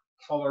dark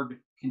colored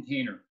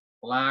container,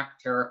 black,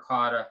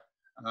 terracotta.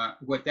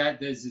 What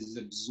that does is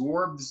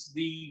absorbs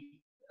the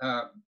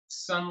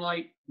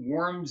sunlight,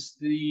 warms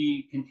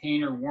the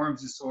container,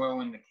 warms the soil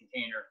in the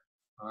container,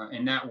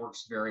 and that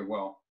works very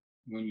well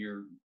when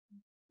you're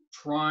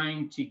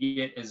trying to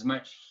get as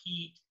much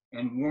heat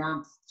and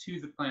warmth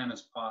to the plant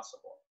as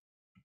possible.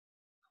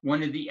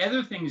 One of the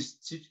other things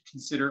to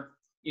consider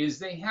is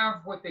they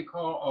have what they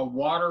call a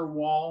water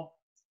wall,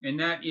 and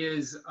that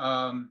is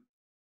a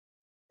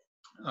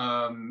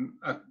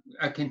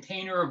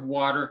container of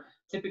water.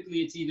 Typically,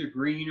 it's either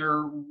green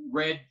or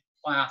red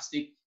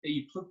plastic that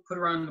you put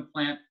around the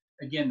plant.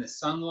 Again, the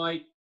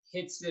sunlight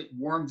hits it,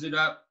 warms it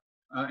up,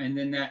 and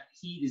then that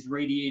heat is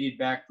radiated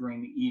back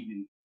during the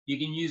evening. You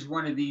can use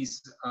one of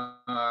these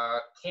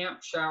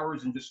camp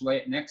showers and just lay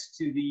it next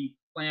to the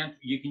plant.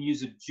 You can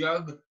use a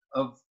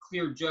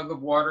clear jug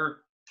of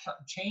water,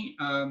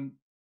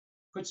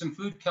 put some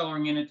food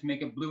coloring in it to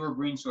make it blue or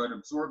green so it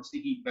absorbs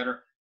the heat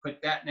better.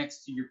 Put that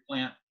next to your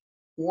plant.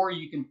 Or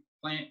you can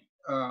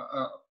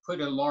put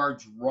a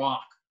large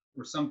rock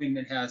or something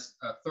that has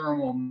a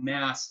thermal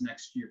mass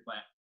next to your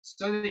plant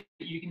so that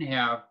you can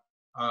have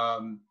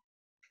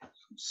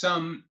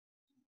some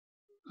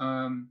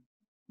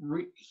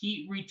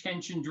heat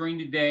retention during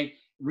the day,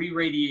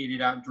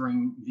 re-radiated out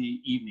during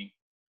the evening.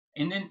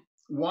 And then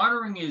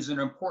watering is an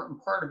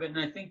important part of it, and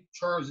I think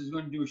Charles is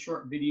going to do a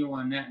short video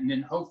on that, and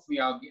then hopefully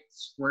I'll get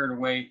squared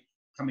away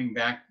coming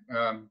back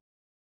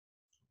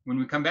when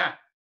we come back.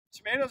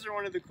 Tomatoes are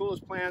one of the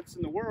coolest plants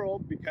in the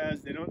world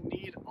because they don't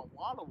need a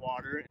lot of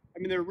water. I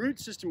mean, their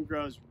root system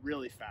grows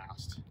really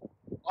fast.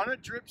 On a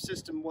drip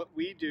system, what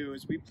we do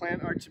is we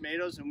plant our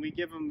tomatoes and we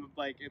give them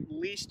like at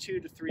least 2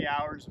 to 3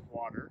 hours of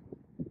water.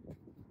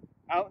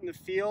 Out in the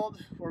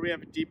field, where we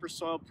have a deeper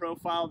soil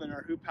profile than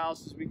our hoop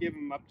houses, we give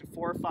them up to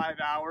 4 or 5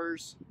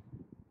 hours,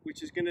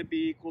 which is going to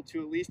be equal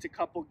to at least a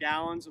couple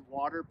gallons of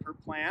water per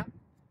plant.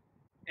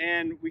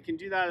 And we can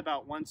do that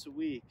about once a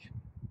week.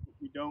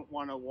 We don't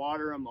want to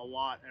water them a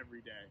lot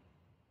every day.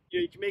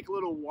 You can make a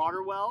little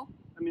water well.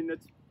 I mean,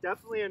 that's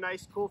definitely a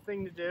nice, cool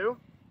thing to do.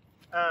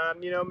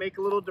 Make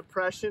a little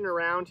depression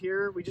around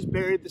here. We just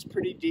buried this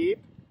pretty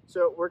deep,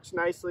 so it works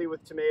nicely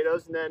with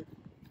tomatoes. And then,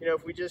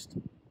 if we just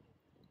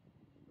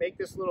make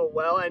this little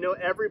well, I know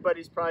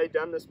everybody's probably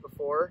done this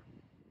before,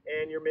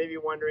 and you're maybe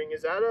wondering,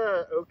 is that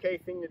a okay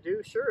thing to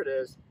do? Sure it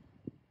is.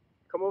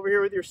 Come over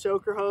here with your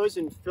soaker hose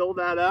and fill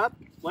that up,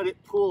 let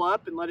it pool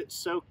up and let it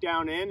soak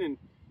down in. And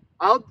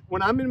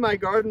when I'm in my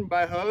garden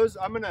by hose,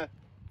 I'm gonna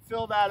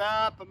fill that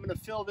up, I'm gonna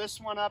fill this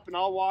one up, and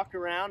I'll walk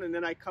around, and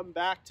then I come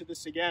back to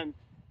this again.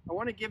 I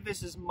wanna give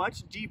this as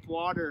much deep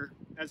water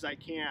as I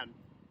can.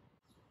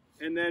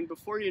 And then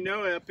before you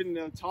know it, up in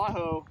the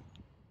Tahoe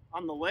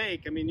on the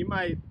lake, I mean,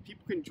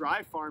 people can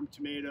dry farm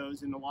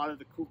tomatoes in a lot of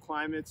the cool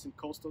climates in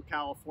coastal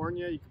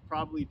California. You could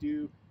probably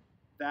do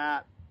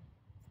that,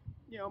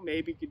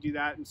 maybe you could do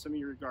that in some of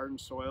your garden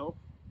soil.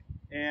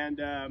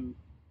 And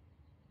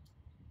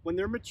when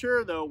they're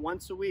mature though,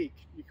 once a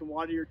week, you can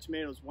water your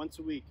tomatoes once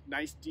a week.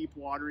 Nice deep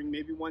watering,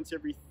 maybe once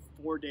every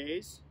 4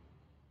 days.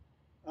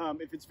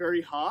 If it's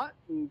very hot,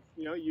 and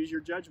use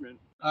your judgment.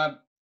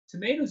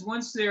 Tomatoes,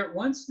 once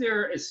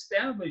they're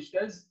established,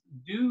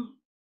 do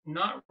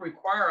not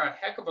require a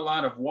heck of a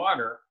lot of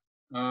water.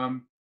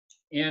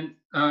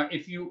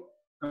 If you,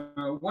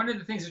 one of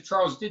the things that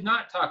Charles did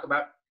not talk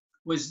about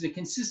was the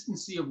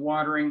consistency of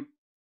watering.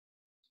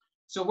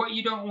 So what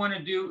you don't want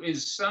to do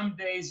is some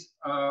days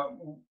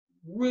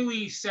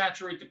really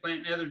saturate the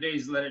plant, and other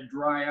days let it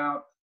dry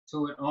out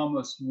till it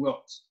almost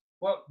wilts.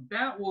 What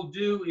that will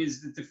do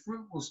is that the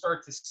fruit will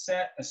start to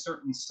set a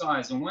certain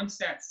size, and once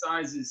that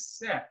size is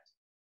set,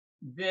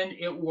 then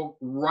it will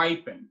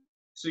ripen.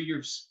 So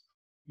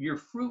your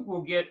fruit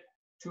will get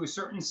to a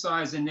certain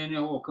size, and then it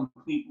will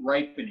complete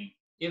ripening.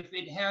 If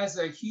it has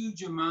a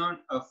huge amount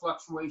of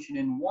fluctuation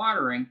in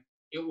watering,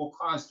 it will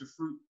cause the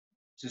fruit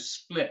to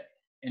split.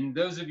 And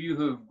those of you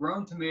who have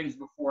grown tomatoes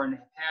before and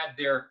have had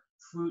their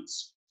fruit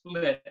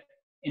split,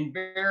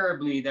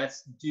 invariably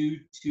that's due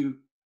to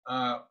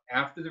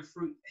after the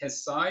fruit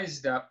has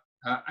sized up,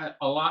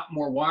 a lot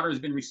more water has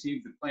been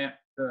received. The plant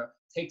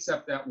takes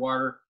up that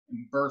water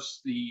and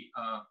bursts the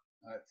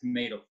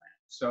tomato plant.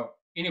 So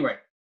anyway,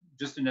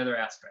 just another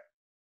aspect.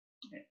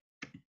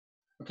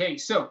 Okay,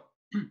 so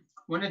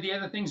one of the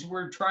other things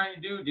we're trying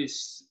to do to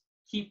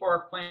keep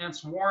our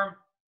plants warm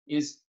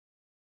is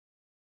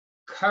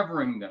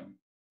covering them.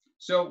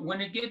 So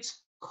when it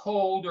gets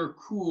cold or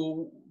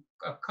cool,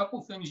 a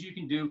couple things you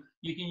can do.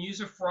 You can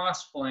use a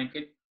frost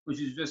blanket,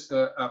 which is just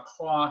a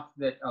cloth,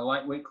 a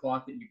lightweight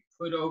cloth that you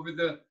put over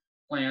the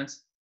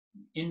plants.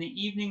 In the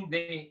evening,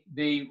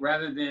 they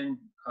rather than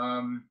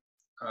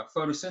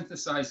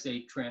photosynthesize,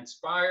 they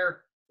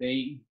transpire.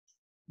 They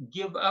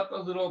give up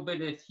a little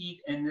bit of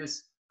heat, and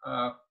this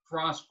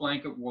frost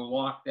blanket will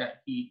lock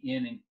that heat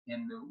in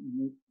and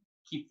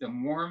keep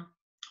them warm.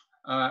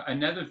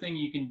 Another thing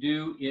you can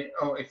do is,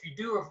 if you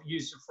do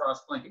use a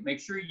frost blanket, make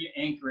sure you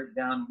anchor it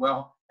down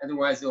well,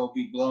 otherwise it will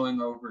be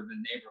blowing over the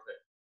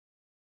neighborhood.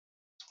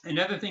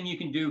 Another thing you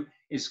can do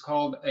is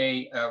called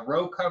a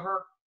row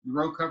cover. The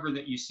row cover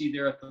that you see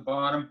there at the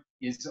bottom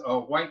is a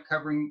white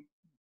covering,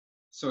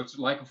 so it's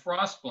like a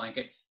frost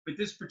blanket, but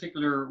this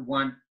particular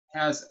one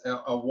has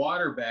a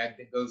water bag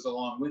that goes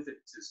along with it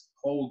to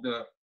hold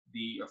the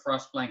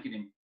frost blanket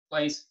in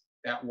place.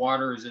 That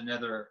water is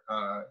another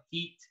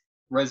heat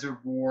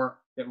reservoir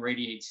that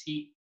radiates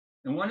heat.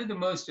 And one of the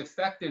most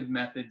effective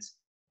methods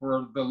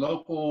for the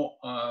local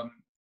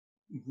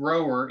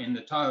grower in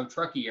the Tahoe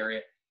Truckee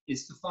area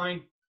is to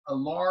find a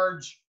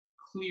large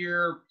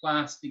clear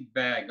plastic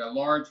bag, a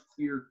large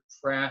clear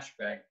trash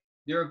bag.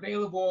 They're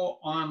available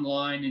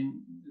online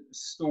in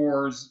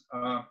stores.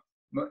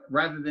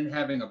 Rather than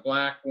having a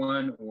black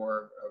one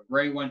or a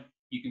gray one,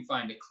 you can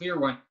find a clear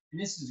one.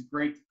 And this is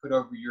great to put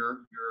over your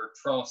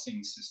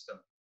trellising system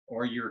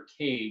or your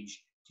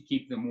cage to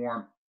keep them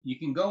warm. You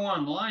can go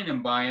online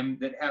and buy them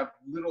that have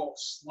little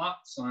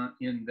slots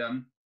in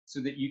them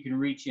so that you can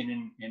reach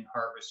in and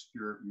harvest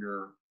your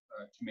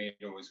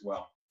tomato as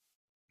well.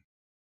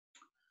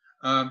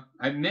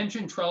 I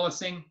mentioned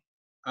trellising.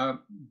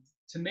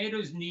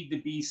 Tomatoes need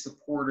to be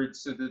supported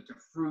so that the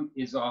fruit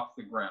is off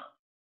the ground.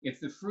 If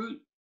the fruit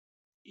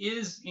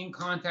is in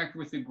contact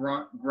with the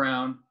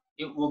ground,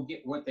 it will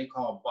get what they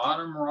call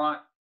bottom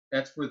rot.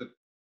 That's where the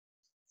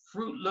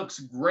fruit looks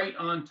great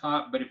on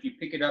top, but if you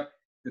pick it up,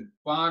 the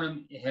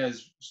bottom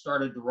has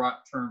started to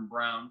rot, turn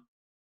brown.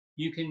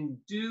 You can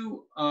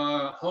do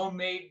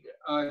homemade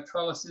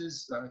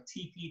trellises,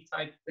 teepee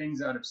type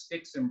things out of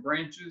sticks and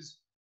branches.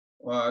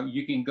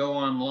 You can go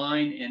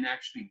online and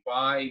actually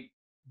buy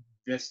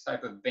this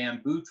type of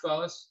bamboo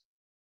trellis.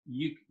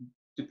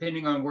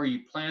 Depending on where you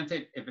plant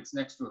it, if it's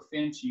next to a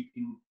fence, you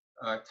can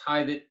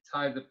tie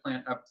the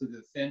plant up to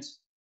the fence.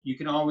 You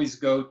can always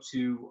go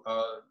to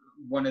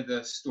one of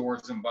the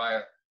stores and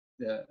buy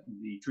the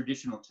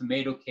traditional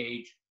tomato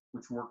cage,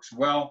 which works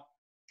well.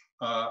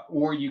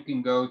 Or you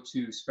can go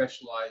to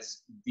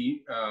specialized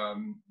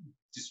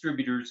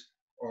distributors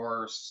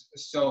or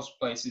sales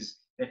places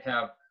that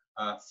have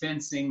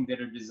fencing that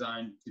are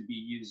designed to be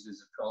used as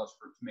a trellis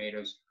for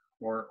tomatoes,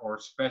 or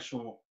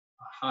special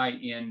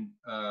high-end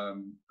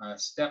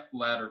step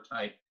ladder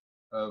type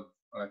of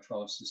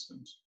trellis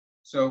systems.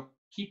 So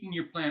keeping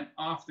your plant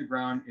off the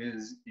ground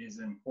is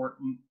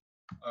important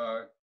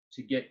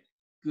to get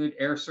good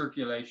air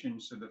circulation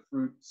so the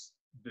fruit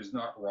does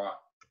not rot.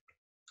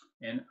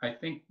 And I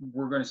think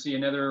we're going to see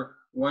another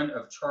one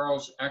of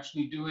Charles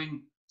actually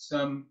doing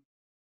some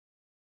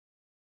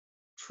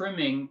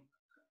trimming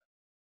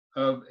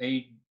of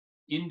a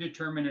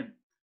indeterminate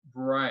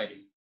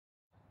variety.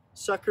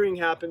 Suckering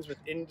happens with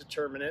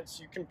indeterminates.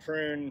 You can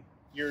prune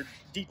your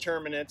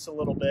determinates a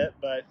little bit,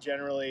 but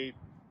generally,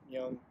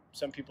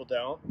 some people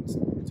don't.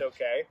 It's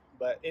okay.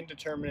 But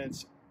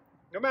indeterminates,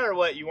 no matter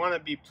what, you want to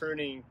be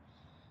pruning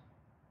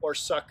or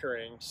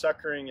suckering.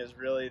 Suckering is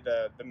really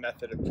the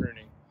method of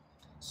pruning.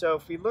 So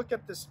if we look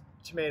at this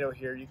tomato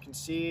here, you can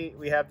see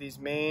we have these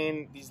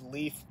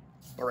leaf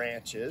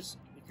branches,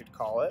 you could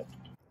call it.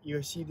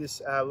 You see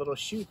this little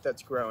shoot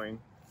that's growing.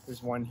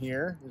 There's one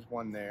here, there's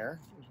one there,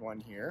 there's one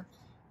here.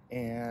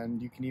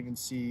 And you can even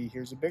see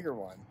here's a bigger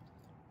one,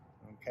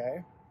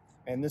 okay?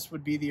 And this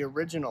would be the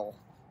original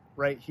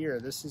right here.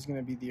 This is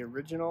gonna be the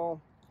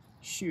original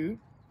shoot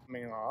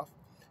coming off.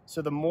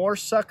 So the more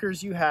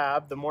suckers you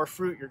have, the more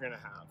fruit you're gonna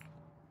have.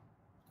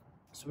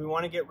 So we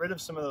wanna get rid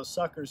of some of those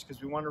suckers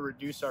because we wanna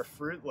reduce our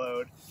fruit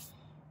load.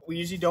 We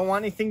usually don't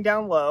want anything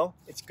down low.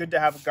 It's good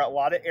to have got a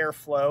lot of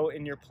airflow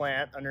in your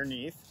plant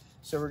underneath.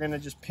 So we're gonna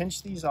just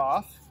pinch these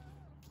off,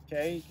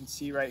 okay? You can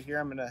see right here,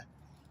 I'm gonna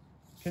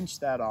pinch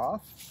that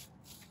off.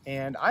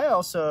 And I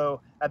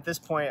also, at this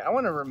point, I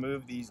want to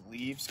remove these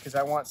leaves because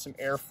I want some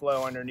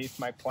airflow underneath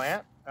my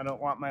plant. I don't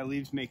want my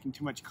leaves making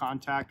too much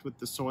contact with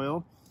the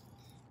soil.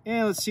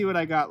 And let's see what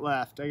I got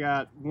left. I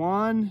got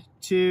 1,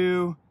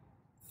 2,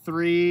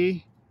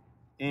 3,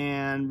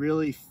 and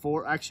really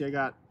 4. Actually,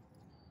 I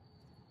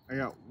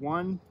got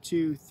 1,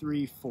 2,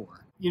 3,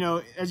 4.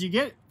 As you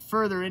get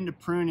further into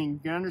pruning, you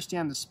can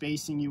understand the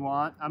spacing you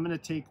want. I'm going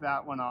to take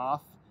that one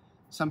off.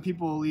 Some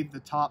people will leave the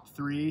top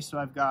 3, so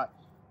I've got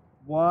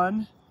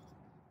 1,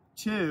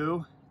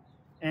 2,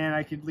 and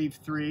I could leave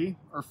 3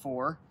 or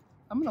 4.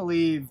 I'm going to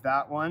leave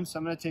that one, so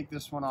I'm going to take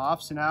this one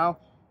off. So now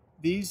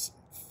these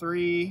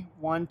 3,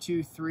 1,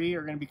 2, 3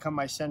 are going to become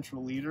my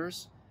central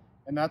leaders,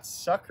 and that's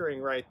suckering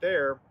right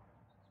there.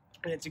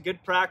 And it's a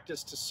good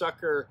practice to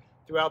sucker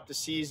throughout the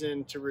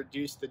season to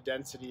reduce the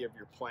density of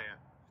your plant.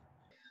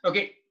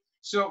 Okay,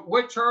 so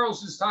what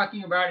Charles is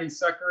talking about in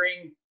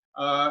suckering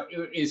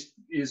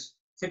is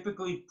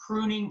typically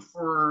pruning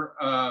for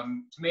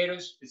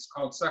tomatoes. It's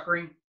called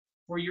suckering.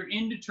 For your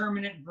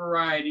indeterminate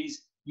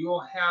varieties, you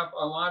will have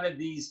a lot of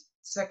these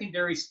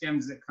secondary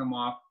stems that come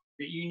off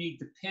that you need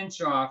to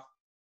pinch off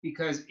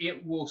because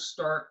it will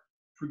start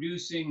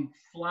producing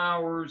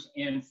flowers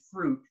and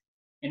fruit.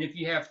 And if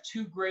you have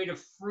too great a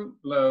fruit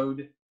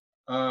load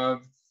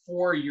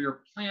for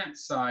your plant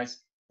size,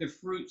 the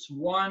fruits,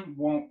 one,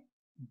 won't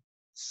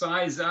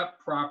size up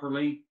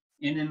properly,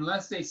 and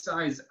unless they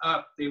size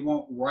up, they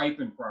won't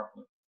ripen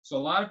properly. So a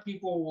lot of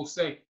people will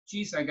say,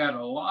 geez, I got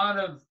a lot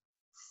of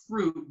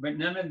fruit, but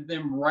none of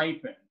them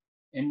ripen.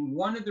 And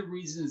one of the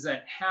reasons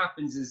that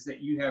happens is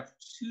that you have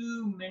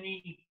too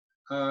many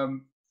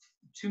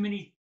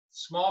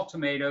small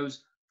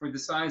tomatoes for the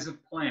size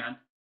of plant.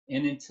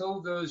 And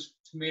until those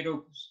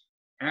tomatoes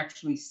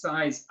actually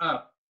size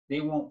up,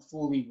 they won't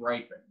fully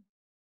ripen.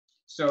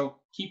 So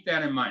keep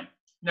that in mind.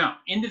 Now,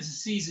 end of the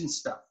season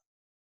stuff.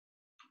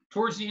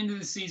 Towards the end of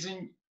the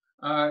season,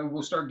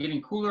 we'll start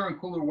getting cooler and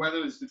cooler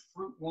weather as the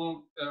fruit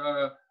won't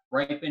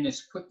ripen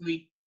as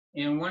quickly.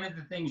 And one of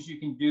the things you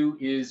can do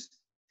is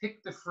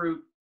pick the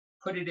fruit,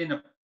 put it in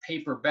a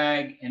paper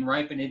bag, and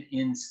ripen it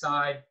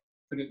inside.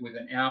 Put it with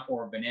an apple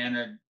or a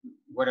banana,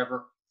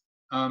 whatever.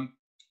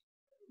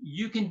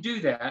 You can do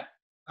that,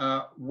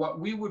 what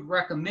we would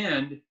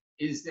recommend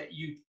is that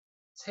you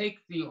take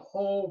the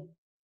whole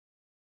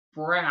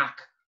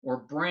bract or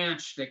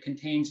branch that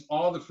contains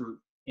all the fruit.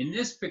 In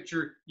this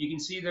picture, you can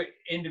see the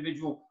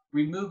individual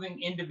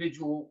removing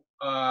individual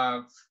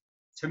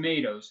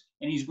tomatoes,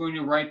 and he's going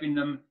to ripen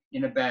them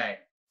in a bag.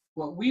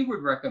 What we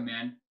would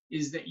recommend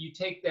is that you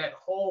take that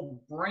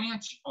whole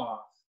branch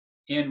off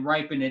and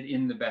ripen it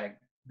in the bag.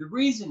 The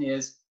reason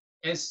is,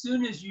 as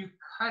soon as you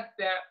cut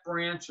that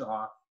branch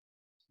off,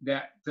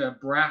 that the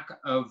bract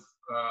of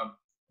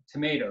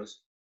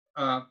tomatoes,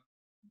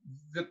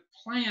 the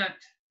plant,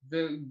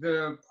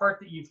 the part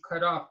that you've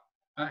cut off,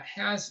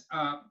 has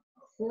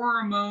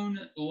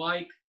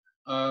hormone-like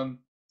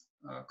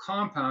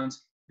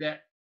compounds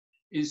that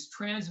is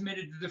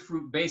transmitted to the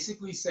fruit,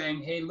 basically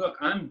saying, hey, look,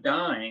 I'm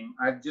dying.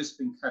 I've just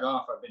been cut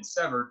off. I've been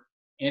severed.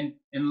 And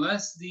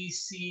unless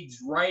these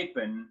seeds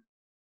ripen,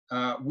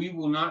 we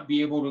will not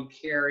be able to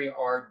carry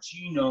our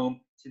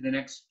genome to the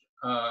next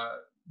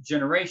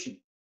generation.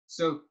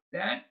 So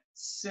that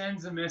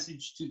sends a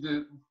message to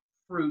the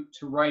fruit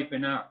to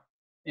ripen out.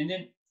 And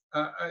then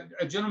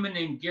a gentleman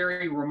named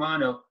Gary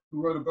Romano,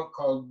 who wrote a book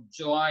called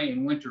July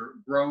and Winter,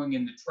 Growing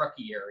in the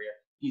Truckee area.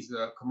 He's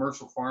a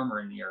commercial farmer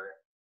in the area.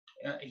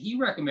 He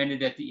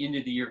recommended at the end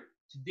of the year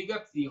to dig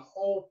up the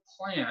whole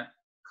plant,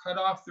 cut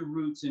off the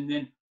roots, and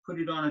then put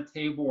it on a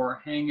table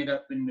or hang it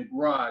up in the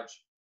garage.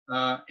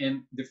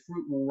 And the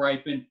fruit will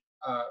ripen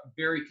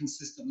very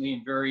consistently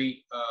and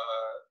very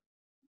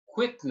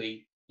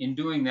quickly in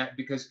doing that,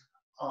 because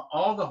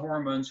all the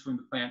hormones from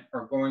the plant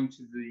are going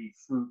to the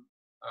fruit,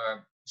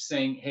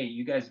 saying, hey,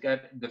 you guys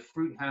the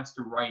fruit has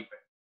to ripen.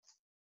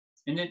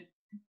 And then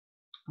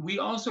we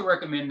also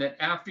recommend that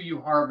after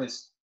you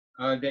harvest,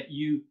 that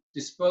you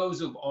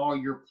dispose of all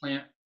your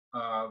plant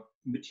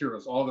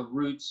materials, all the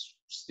roots,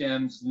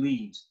 stems,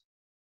 leaves.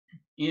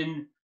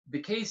 In the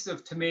case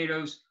of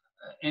tomatoes,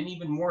 and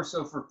even more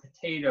so for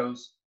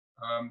potatoes,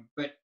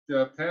 but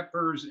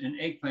peppers and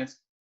eggplants,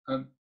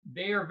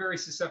 they are very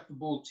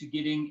susceptible to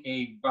getting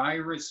a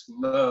virus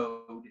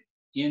load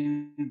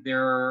in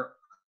their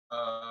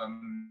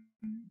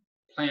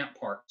plant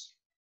parts.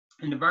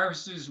 And the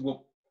viruses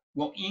will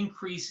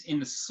increase in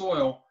the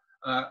soil,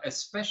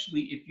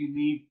 especially if you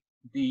leave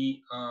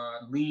the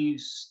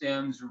leaves,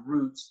 stems, or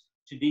roots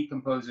to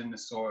decompose in the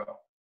soil.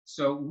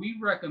 So we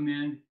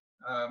recommend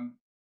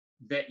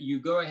that you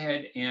go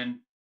ahead and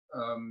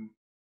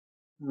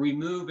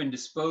remove and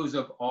dispose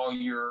of all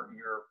your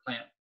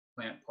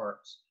plant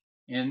parts.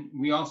 And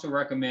we also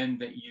recommend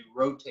that you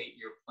rotate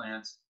your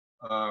plants.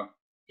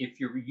 If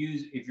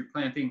you're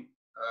planting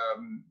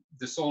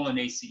the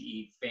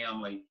Solanaceae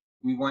family,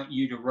 we want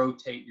you to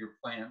rotate your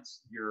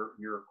plants,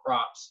 your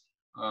crops,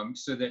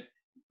 so that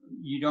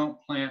you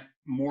don't plant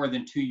more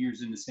than 2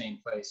 years in the same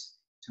place.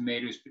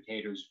 Tomatoes,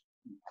 potatoes,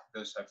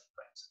 those types of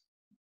plants.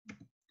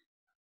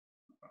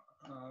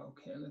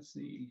 Okay, let's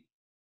see.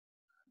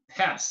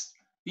 Pests.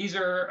 These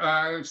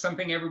are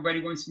something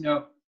everybody wants to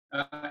know.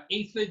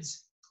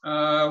 Aphids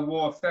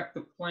will affect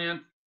the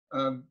plant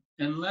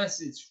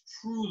unless it's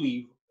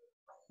truly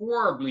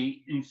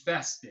horribly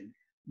infested.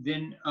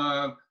 Then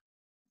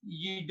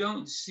you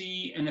don't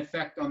see an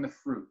effect on the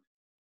fruit.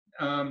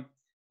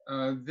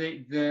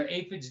 The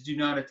aphids do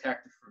not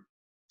attack the fruit.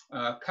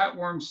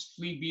 Cutworms,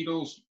 flea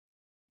beetles,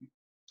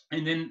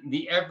 and then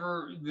the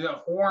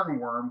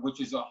hornworm, which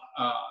is a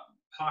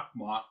hawk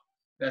moth.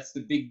 That's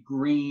the big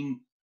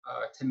green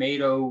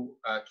tomato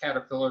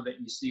caterpillar that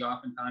you see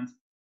oftentimes.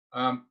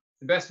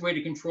 The best way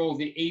to control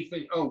the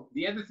aphid. Oh,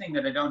 the other thing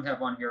that I don't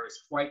have on here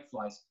is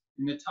whiteflies.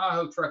 In the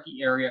Tahoe,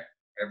 Truckee area,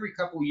 every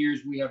couple of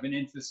years we have an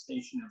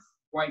infestation of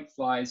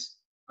whiteflies.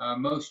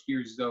 Most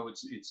years, though,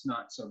 it's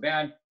not so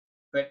bad.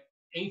 But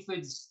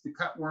aphids, the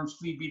cutworms,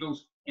 flea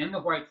beetles, and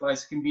the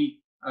whiteflies can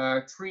be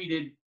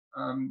treated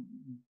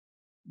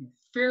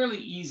fairly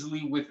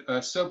easily with a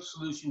soap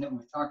solution that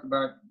we've talked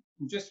about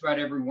in just about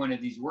every one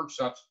of these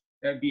workshops.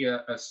 That'd be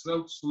a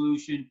soap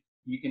solution.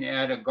 You can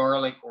add a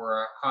garlic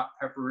or a hot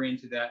pepper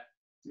into that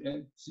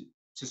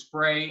to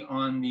spray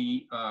on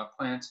the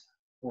plants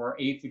for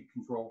aphid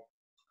control.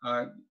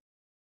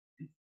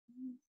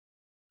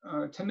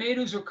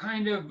 Tomatoes are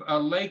kind of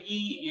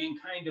leggy and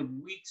kind of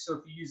weak, so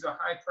if you use a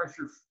high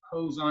pressure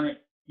hose on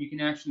it, you can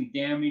actually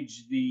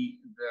damage the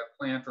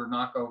plant or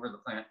knock over the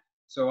plant.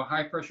 So a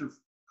high pressure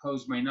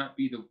hose may not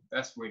be the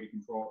best way to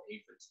control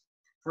aphids.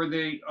 For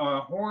the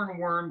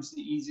hornworms,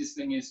 the easiest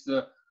thing is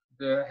to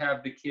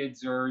have the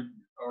kids or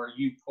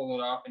you pull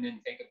it off and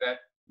then take a bet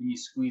when you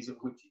squeeze it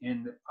which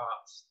end it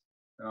pops.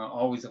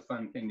 Always a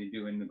fun thing to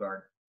do in the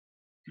garden.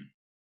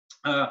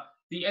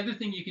 The other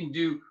thing you can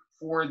do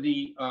for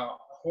the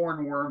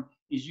hornworm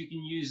is you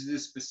can use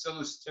this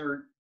Bacillus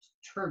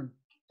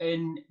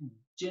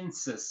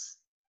thuringiensis,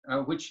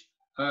 which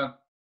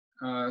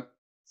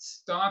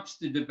stops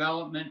the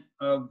development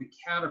of the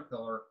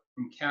caterpillar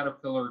from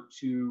caterpillar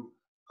to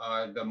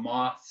the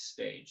moth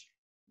stage.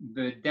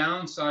 The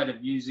downside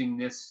of using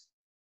this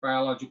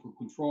biological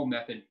control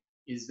method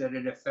is that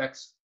it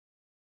affects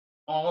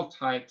all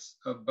types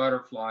of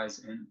butterflies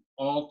and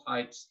all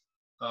types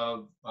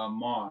of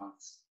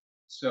moths.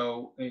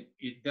 So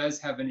it does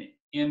have an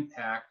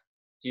impact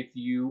if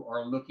you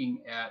are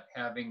looking at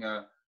having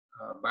a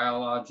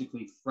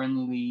biologically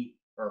friendly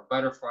or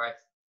butterfly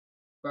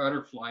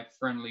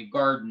friendly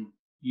garden.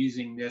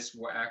 Using this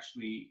will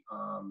actually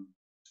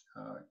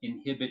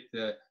inhibit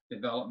the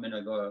development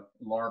of the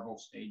larval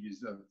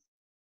stages of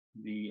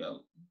the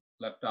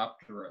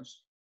leptopteros.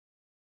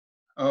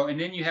 Oh, and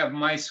then you have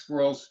mice,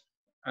 squirrels,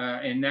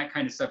 and that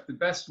kind of stuff. The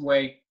best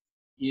way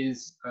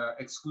is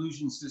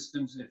exclusion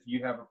systems. If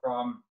you have a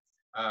problem,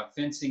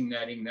 fencing,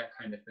 netting, that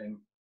kind of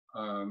thing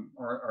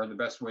are the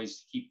best ways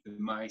to keep the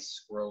mice,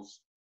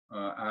 squirrels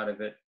out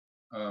of it.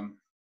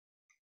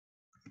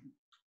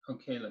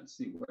 Okay, let's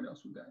see what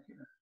else we got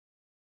here.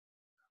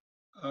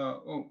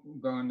 Oh,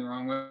 going the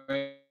wrong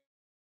way.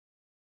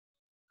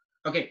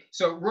 Okay,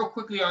 so real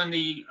quickly on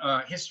the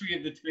history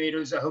of the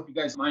tomatoes, I hope you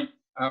guys mind.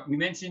 We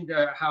mentioned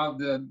how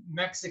the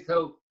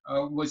Mexico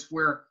was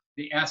where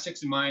the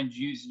Aztecs and Mayans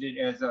used it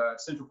as a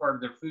central part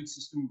of their food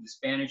system. The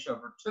Spanish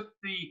overtook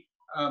the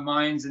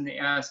Mayans and the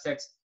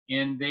Aztecs,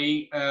 and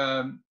they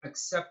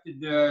accepted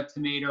the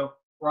tomato,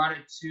 brought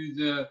it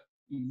to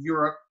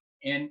Europe,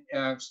 and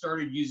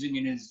started using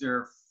it as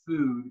their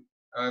food.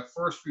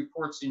 First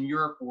reports in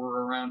Europe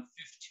were around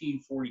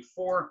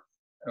 1544.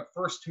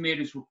 First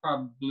tomatoes were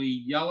probably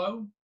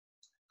yellow.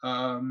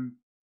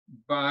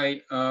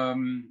 By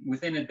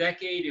within a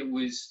decade, it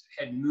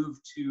had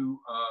moved to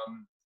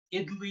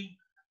Italy.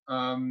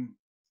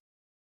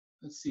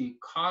 Let's see,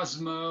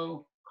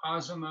 Cosimo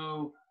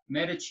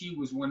Medici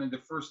was one of the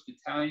first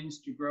Italians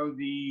to grow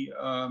the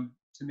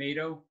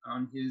tomato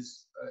on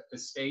his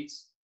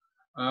estates.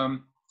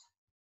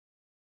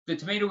 The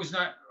tomato was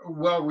not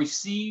well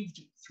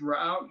received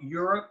throughout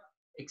Europe,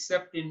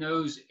 except in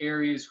those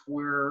areas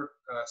where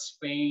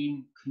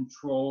Spain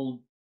controlled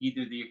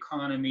either the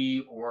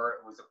economy or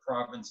it was a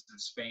province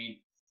of Spain.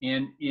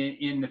 And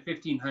in the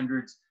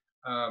 1500s,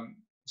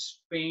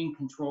 Spain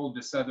controlled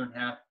the southern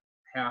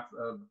half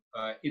of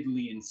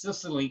Italy and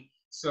Sicily.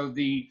 So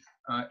the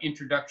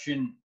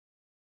introduction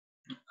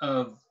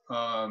of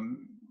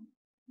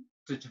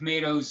the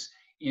tomatoes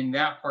in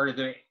that part of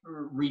the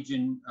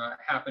region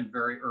happened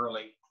very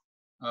early.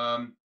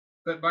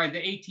 But by the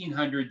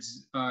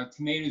 1800s,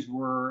 tomatoes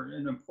were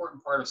an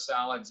important part of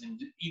salads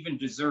and even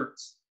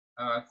desserts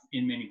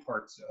in many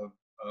parts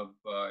of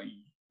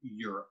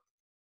Europe.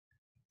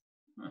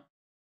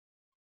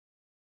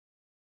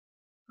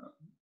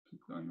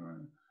 Keep going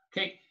around.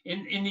 Okay,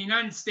 in the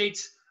United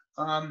States,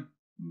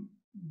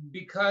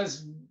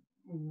 because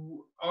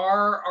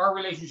our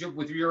relationship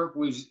with Europe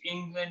was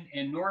England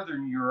and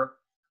Northern Europe,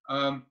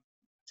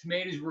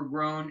 tomatoes were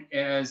grown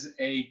as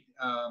a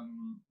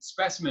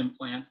specimen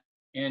plant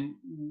and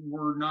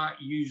were not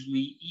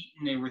usually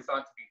eaten. They were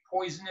thought to be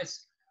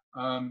poisonous.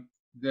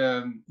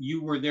 The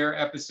You Were There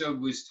episode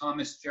was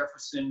Thomas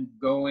Jefferson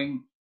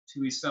going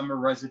to his summer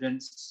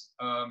residence,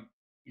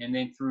 and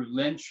then through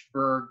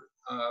Lynchburg,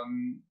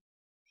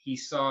 he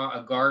saw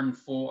a garden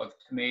full of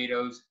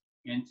tomatoes,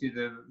 and to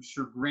the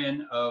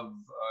chagrin of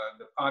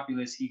the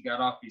populace, he got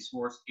off his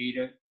horse, ate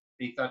it.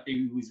 They thought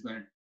he was going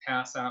to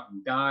pass out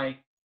and die,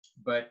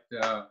 but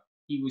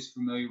he was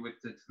familiar with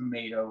the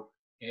tomato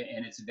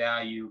and its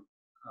value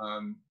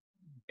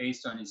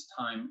based on his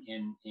time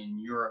in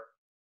Europe.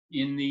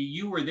 In the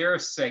You Were There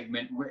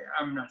segment,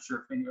 I'm not sure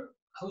if any,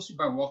 hosted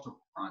by Walter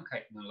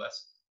Cronkite, no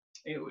less,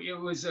 it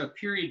was a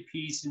period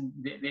piece, and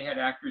they had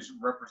actors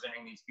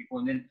representing these people.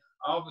 And then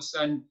all of a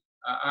sudden,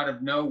 out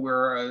of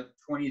nowhere, a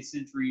 20th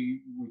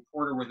century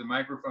reporter with a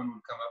microphone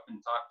would come up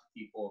and talk to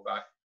people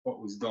about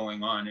what was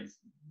going on.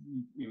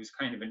 It was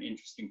kind of an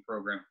interesting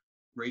program,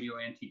 radio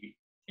and TV.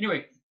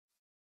 Anyway,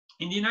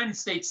 in the United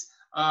States,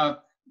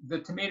 the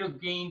tomato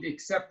gained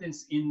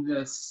acceptance in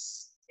the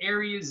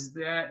areas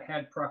that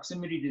had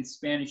proximity to the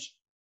Spanish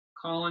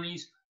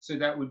colonies. So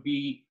that would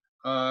be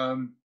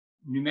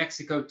New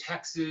Mexico,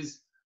 Texas,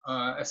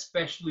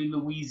 especially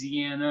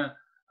Louisiana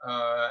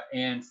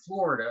and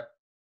Florida.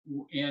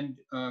 And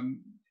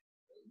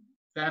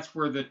that's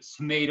where the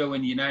tomato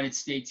in the United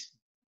States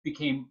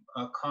became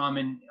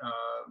common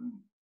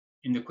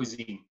in the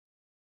cuisine.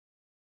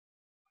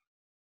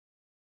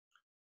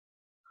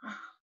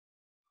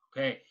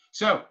 Okay,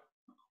 so,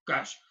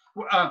 gosh,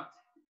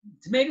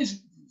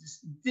 tomatoes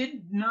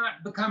did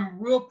not become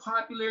real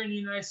popular in the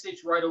United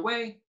States right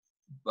away,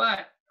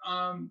 but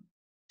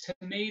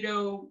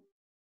tomato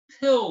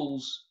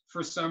pills,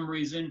 for some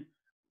reason,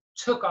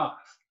 took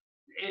off.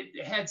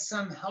 It had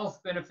some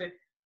health benefit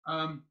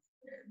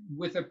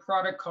with a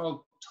product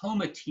called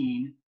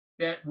tomatine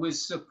that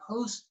was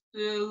supposed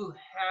to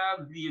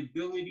have the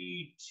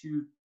ability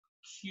to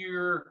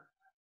cure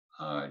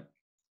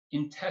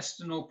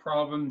intestinal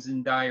problems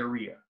and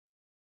diarrhea.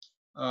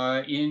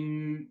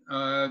 In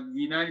the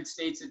United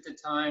States at the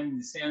time,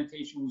 the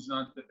sanitation was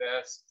not the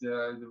best.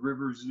 The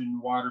rivers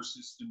and water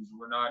systems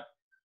were not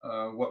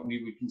what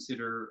we would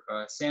consider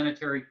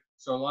sanitary.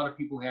 So a lot of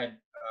people had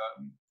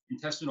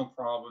intestinal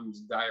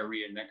problems,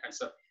 diarrhea, and that kind of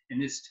stuff. And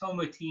this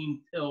tomatine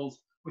pills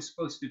was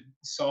supposed to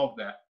solve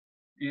that.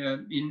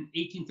 In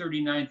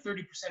 1839,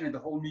 30% of the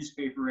whole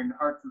newspaper in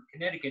Hartford,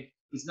 Connecticut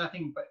is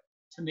nothing but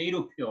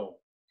tomato pill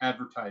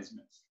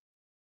advertisements.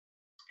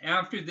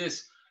 After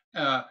this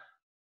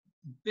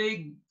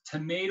big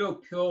tomato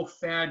pill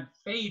fad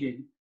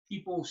faded,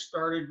 people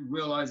started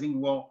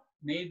realizing, well,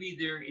 maybe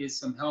there is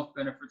some health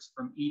benefits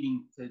from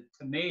eating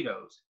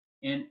tomatoes.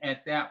 And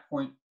at that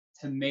point,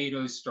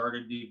 tomatoes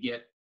started to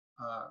get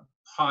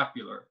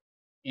popular.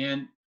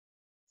 And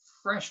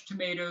fresh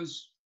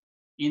tomatoes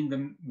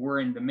were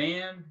in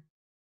demand,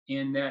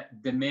 and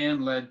that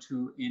demand led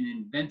to an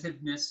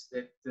inventiveness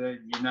that the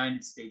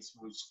United States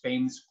was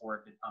famous for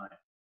at the time.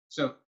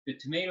 So the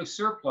tomato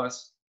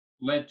surplus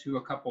led to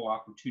a couple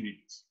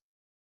opportunities.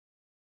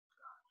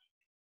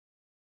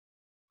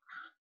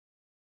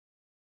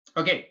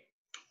 Okay,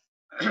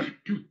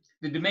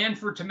 the demand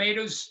for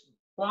tomatoes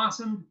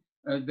blossomed.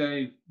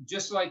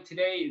 Just like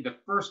today, the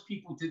first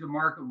people to the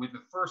market with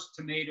the first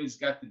tomatoes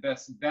got the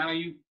best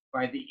value.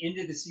 By the end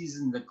of the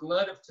season, the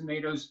glut of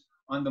tomatoes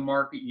on the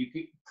market, you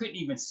couldn't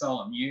even sell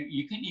them.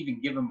 You couldn't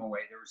even give them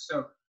away. There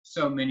were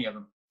so many of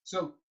them.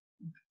 So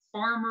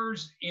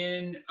farmers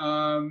in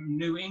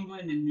New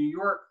England and New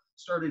York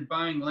started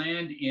buying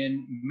land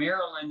in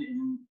Maryland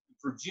and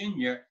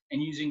Virginia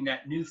and using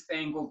that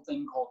newfangled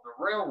thing called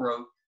the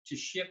railroad to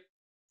ship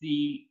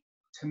the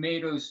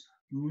tomatoes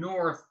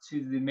north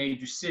to the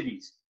major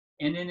cities.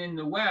 And then in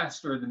the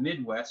West, or the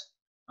Midwest,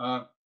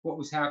 what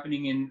was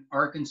happening in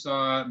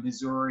Arkansas,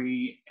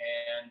 Missouri,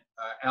 and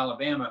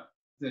Alabama,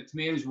 the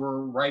tomatoes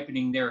were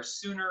ripening there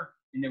sooner,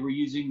 and they were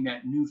using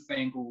that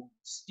newfangled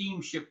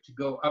steamship to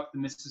go up the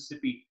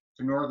Mississippi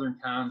to northern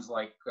towns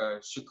like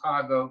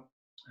Chicago,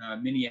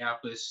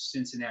 Minneapolis,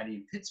 Cincinnati,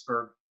 and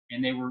Pittsburgh.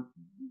 And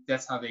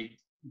that's how they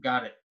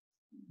got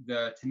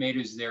the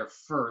tomatoes there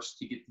first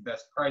to get the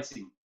best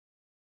pricing.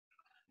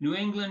 New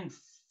England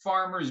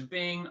farmers,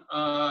 being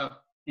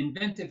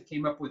inventive,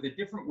 came up with a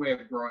different way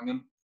of growing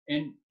them,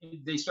 and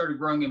they started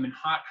growing them in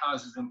hot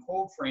houses and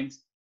cold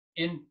frames.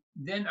 And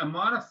then a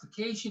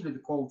modification of the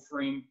cold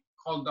frame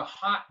called the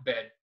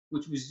hotbed,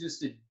 which was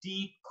just a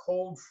deep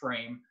cold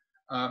frame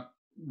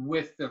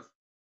with the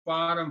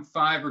bottom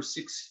 5 or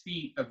 6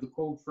 feet of the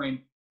cold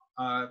frame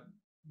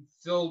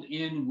filled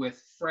in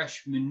with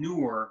fresh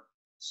manure,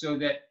 so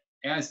that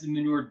as the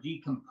manure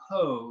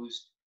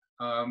decomposed,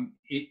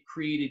 it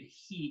created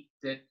heat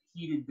that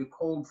heated the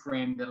cold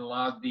frame that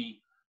allowed the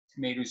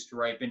tomatoes to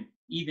ripen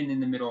even in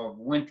the middle of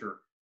winter.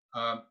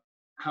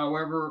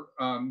 However,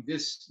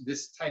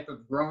 this type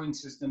of growing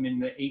system in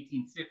the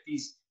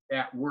 1850s,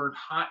 that word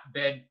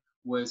hotbed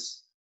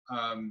was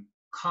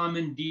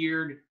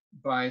commandeered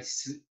by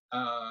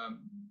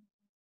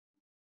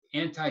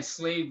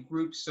anti-slave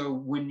groups. So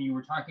when you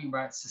were talking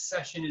about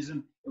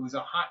secessionism, it was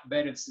a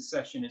hotbed of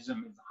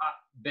secessionism, it was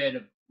a hotbed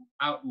of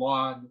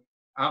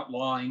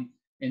outlawing.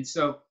 And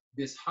so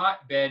this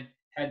hotbed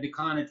had the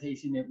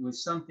connotation it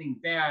was something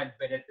bad,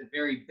 but at the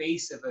very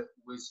base of it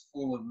was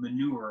full of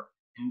manure,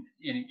 and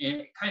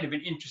kind of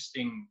an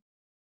interesting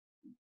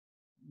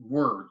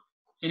word.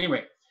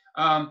 Anyway,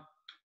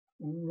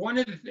 one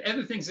of the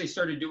other things they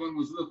started doing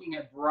was looking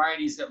at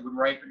varieties that would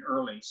ripen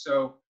early.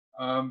 So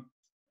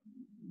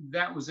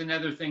that was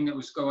another thing that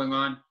was going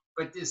on.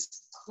 But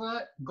this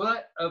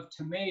glut of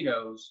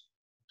tomatoes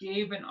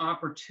gave an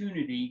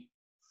opportunity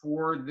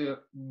for the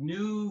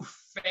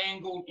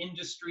newfangled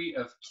industry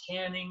of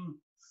canning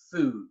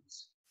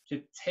foods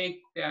to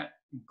take that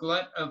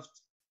glut of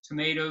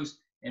tomatoes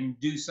and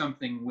do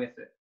something with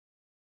it.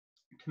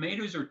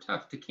 Tomatoes are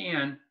tough to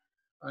can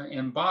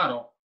and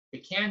bottle. The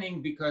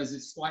canning, because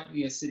it's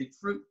slightly acidic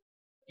fruit,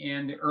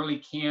 and the early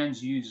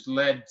cans used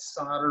lead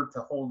solder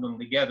to hold them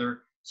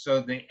together,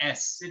 so the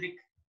acidic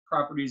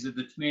properties of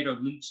the tomato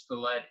leached the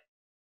lead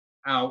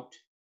out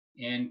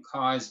and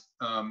caused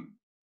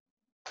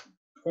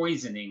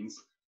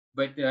poisonings.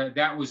 But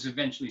that was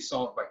eventually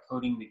solved by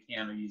coating the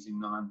can or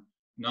using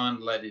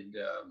non-leaded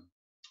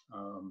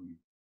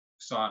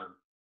solder.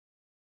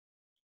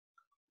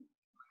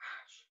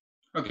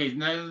 Okay,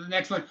 now the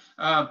next one.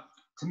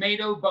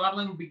 Tomato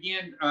bottling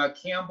began.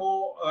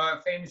 Campbell,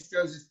 famous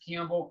Joseph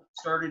Campbell,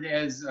 started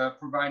as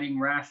providing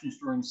rations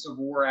during the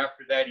Civil War.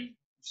 After that, he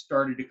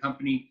started a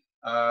company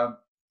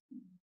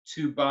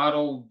to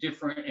bottle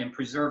different and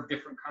preserve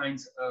different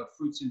kinds of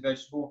fruits and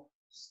vegetables,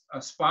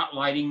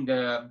 spotlighting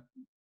the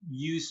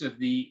use of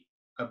the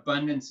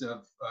abundance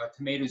of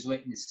tomatoes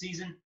late in the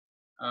season.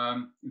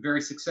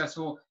 Very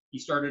successful. He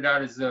started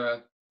out as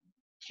a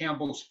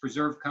Campbell's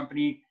Preserve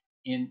Company.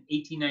 In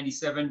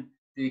 1897,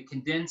 the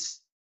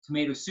condensed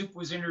tomato soup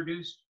was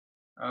introduced.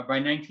 By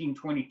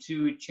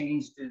 1922, it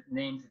changed its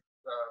name to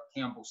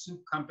Campbell Soup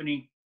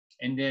Company.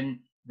 And then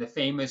the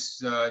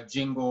famous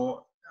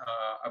jingle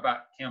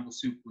about Campbell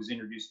Soup was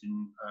introduced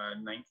in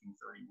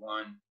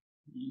 1931.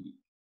 If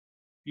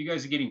you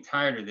guys are getting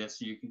tired of this,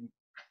 you can.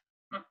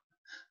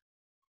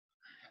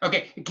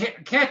 Okay,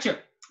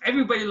 ketchup.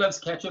 Everybody loves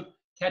ketchup.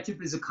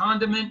 Ketchup is a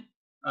condiment.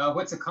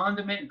 What's a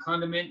condiment? A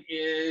condiment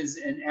is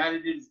an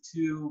additive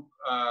to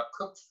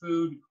cooked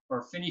food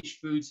or finished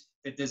foods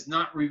that does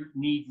not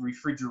need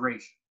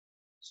refrigeration.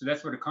 So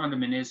that's what a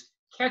condiment is.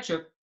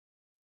 Ketchup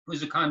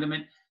was a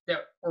condiment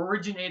that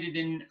originated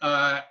in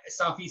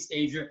Southeast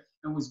Asia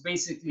and was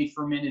basically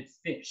fermented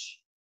fish.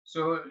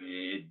 So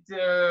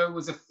it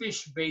was a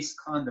fish-based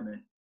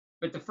condiment.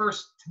 But the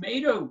first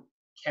tomato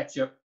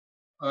ketchup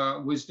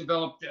was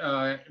developed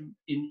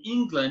in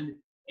England,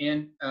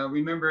 and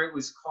remember it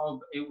was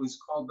called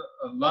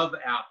love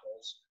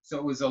apples. So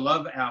it was a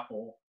love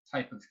apple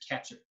type of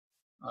ketchup,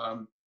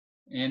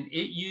 and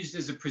it used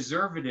as a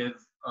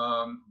preservative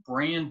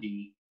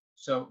brandy.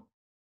 So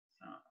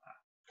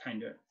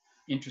kind of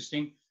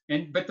interesting.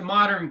 But the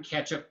modern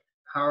ketchup,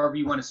 however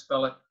you want to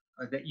spell it,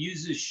 that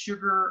uses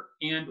sugar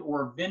and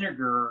or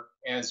vinegar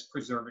as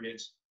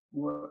preservatives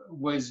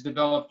was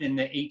developed in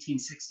the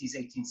 1860s,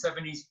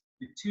 1870s.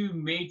 The two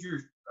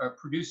major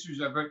producers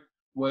of it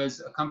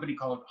was a company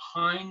called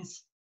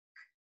Heinz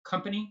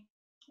Company,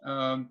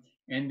 and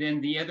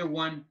then the other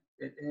one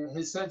that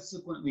has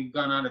subsequently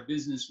gone out of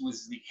business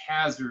was the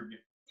Hazard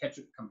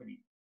Ketchup Company,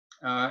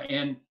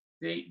 and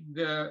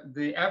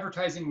the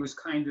advertising was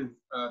kind of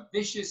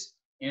vicious,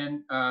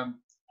 and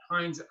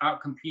Heinz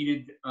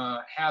outcompeted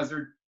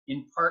Hazard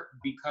in part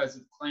because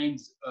of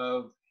claims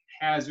of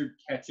Hazard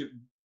ketchup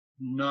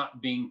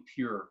not being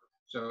pure.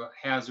 So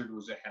Hazard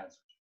was a hazard.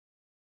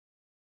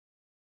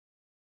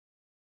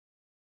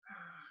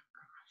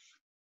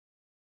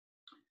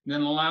 And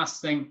then the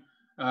last thing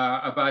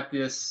about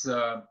this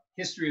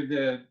history of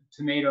the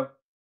tomato,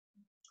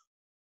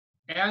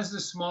 as the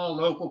small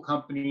local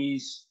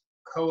companies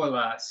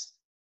coalesced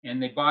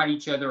and they bought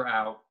each other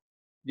out,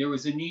 there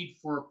was a need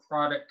for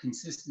product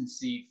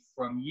consistency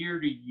from year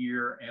to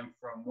year and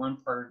from one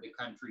part of the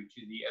country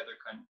to the other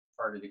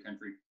part of the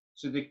country.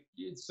 So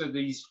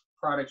these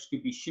products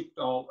could be shipped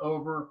all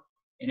over,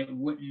 and it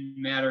wouldn't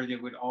matter, they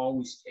would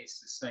always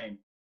taste the same.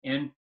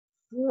 And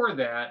for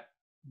that,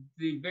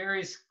 the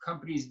various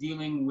companies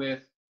dealing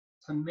with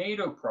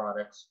tomato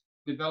products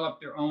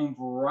developed their own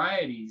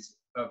varieties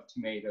of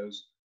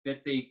tomatoes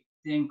that they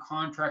then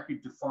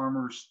contracted to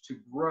farmers to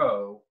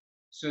grow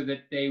so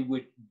that they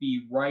would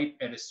be ripe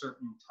at a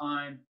certain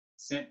time,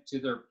 sent to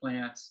their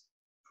plants,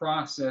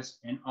 processed,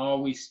 and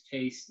always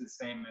taste the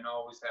same and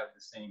always have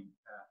the same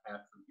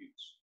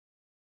attributes.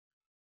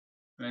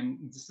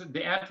 And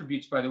the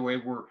attributes, by the way,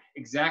 were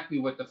exactly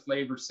what the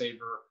Flavor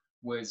Saver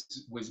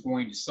was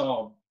going to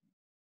solve: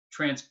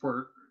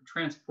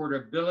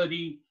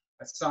 transportability,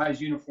 size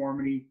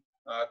uniformity,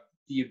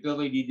 the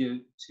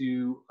ability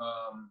to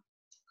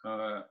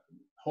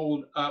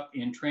hold up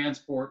in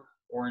transport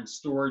or in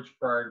storage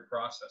prior to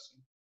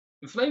processing.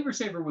 The Flavor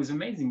Saver was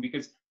amazing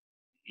because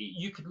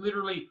you could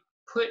literally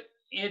put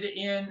it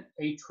in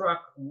a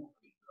truck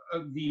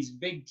of these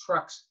big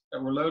trucks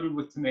that were loaded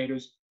with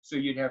tomatoes. So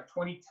you'd have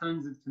 20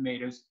 tons of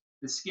tomatoes.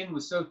 The skin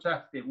was so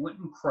tough that it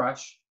wouldn't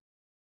crush.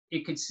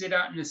 It could sit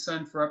out in the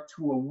sun for up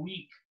to a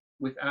week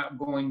without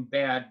going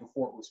bad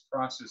before it was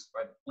processed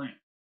by the plant.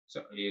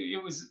 So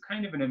it was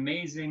kind of an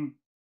amazing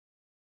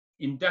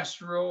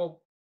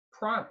industrial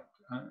product,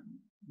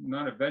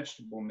 not a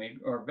vegetable maybe,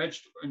 or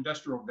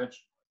industrial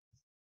vegetable.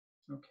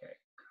 Okay.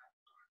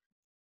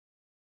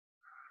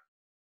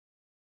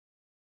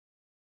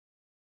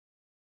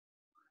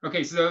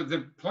 Okay, so the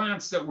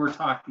plants that we're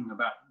talking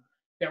about,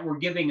 that we're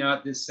giving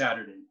out this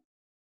Saturday,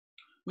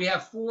 we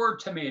have 4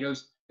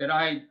 tomatoes that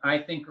I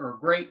think are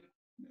great.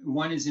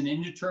 One is an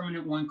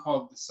indeterminate one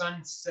called the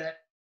Sunset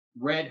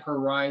Red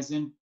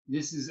Horizon.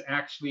 This is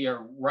actually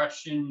a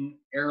Russian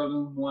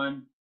heirloom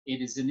one.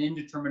 It is an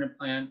indeterminate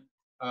plant.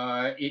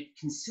 It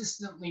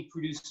consistently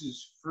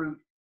produces fruit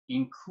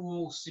in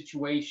cool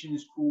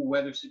situations, cool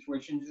weather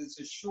situations. It's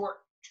a short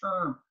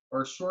term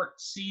or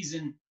short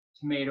season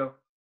tomato.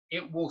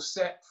 It will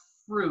set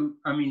fruit,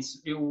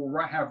 it will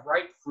have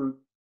ripe fruit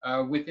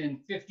within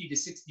 50 to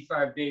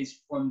 65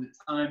 days from the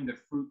time the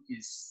fruit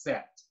is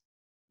set.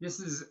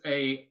 This is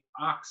a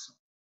ox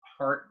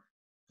heart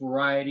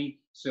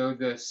variety, so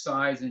the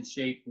size and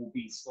shape will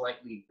be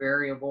slightly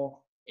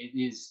variable. It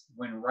is,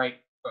 when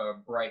ripe,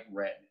 bright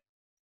red.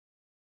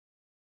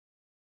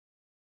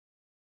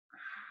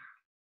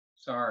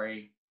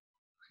 Sorry,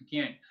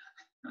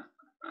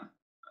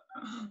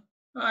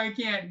 I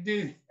can't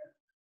do.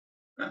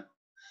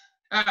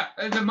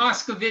 The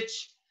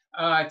Moscovich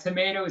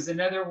tomato is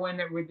another one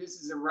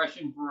this is a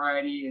Russian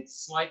variety.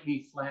 It's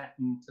slightly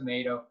flattened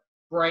tomato,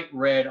 bright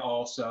red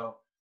also.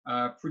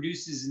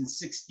 Produces in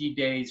 60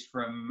 days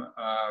from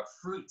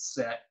fruit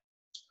set.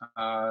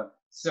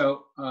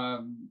 So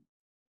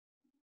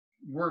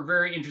we're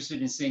very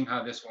interested in seeing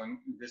how this one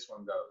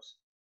goes.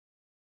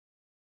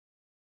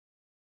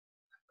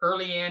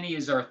 Early Annie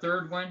is our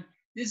third one.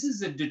 This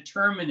is a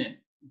determinate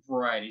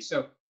variety.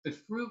 So the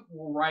fruit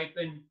will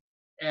ripen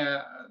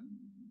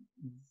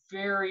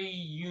very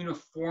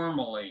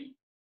uniformly.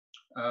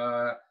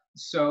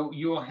 So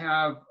you'll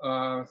have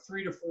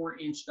 3 to 4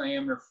 inch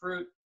diameter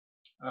fruit.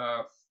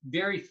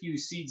 Very few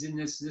seeds in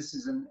this. This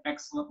is an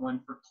excellent one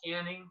for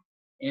canning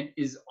and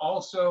is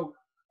also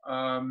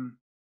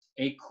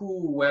a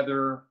cool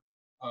weather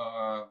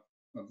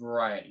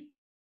variety.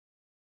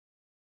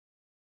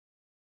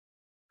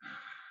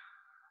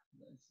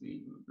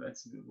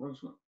 Let's see.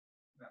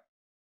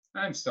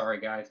 I'm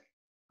sorry, guys.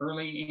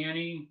 early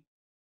Annie.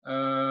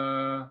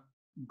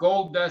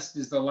 Gold dust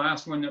is the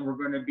last one that we're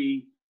going to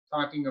be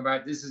talking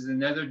about. This is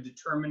another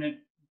determinate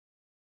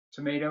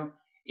tomato.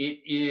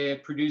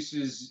 It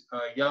produces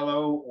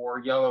yellow or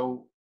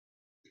yellow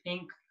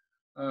pink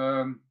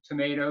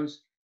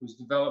tomatoes. It was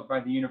developed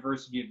by the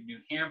University of New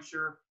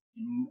Hampshire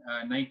in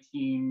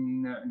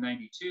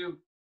 1992.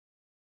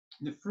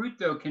 The fruit,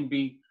 though, can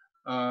be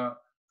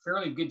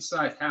fairly good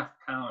size, half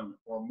pound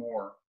or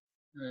more,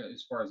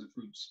 as far as the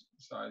fruit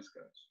size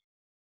goes.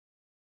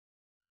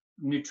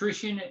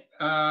 Nutrition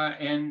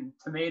and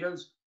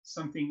tomatoes,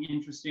 something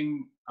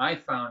interesting I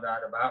found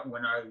out about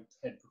when I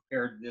had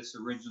prepared this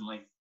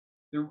originally.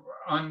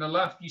 On the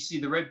left, you see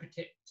the red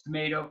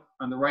tomato.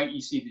 On the right,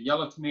 you see the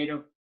yellow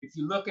tomato. If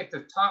you look at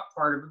the top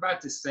part of about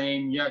the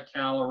same, yeah,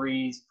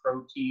 calories,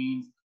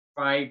 proteins,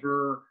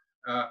 fiber.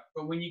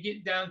 But when you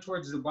get down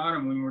towards the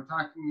bottom, when we're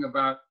talking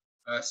about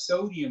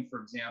sodium,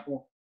 for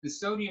example, the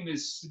sodium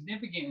is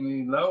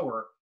significantly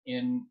lower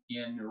in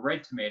the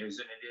red tomatoes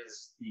than it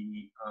is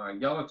the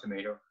yellow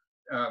tomato.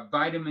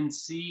 Vitamin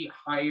C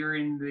higher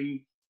in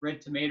the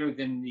red tomato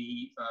than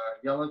the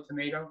yellow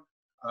tomato.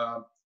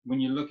 When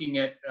you're looking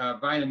at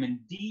vitamin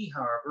D,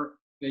 however,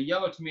 the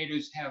yellow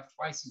tomatoes have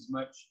twice as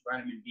much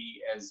vitamin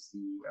D as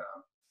the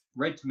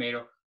red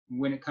tomato.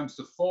 When it comes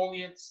to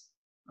folates,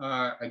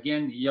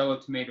 again, the yellow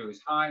tomato is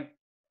high.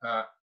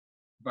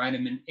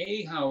 Vitamin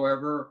A,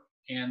 however,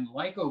 and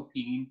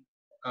lycopene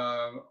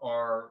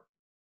are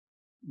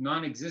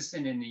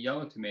non-existent in the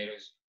yellow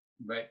tomatoes,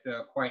 but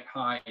quite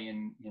high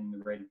in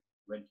the red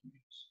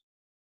tomatoes.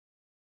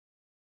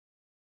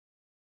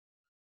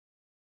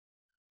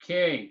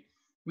 Okay,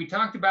 we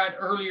talked about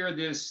earlier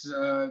this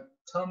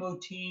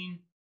tomotine,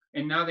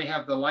 and now they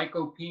have the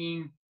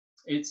lycopene.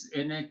 It's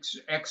an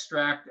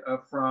extract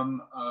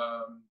from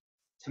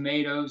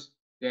tomatoes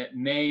that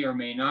may or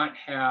may not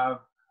have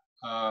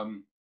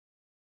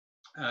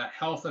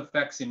health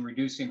effects in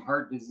reducing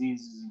heart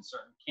diseases and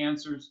certain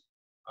cancers.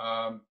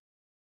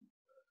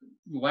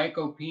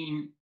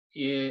 Lycopene,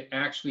 it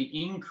actually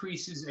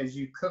increases as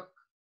you cook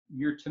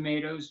your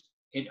tomatoes.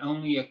 It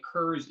only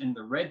occurs in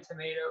the red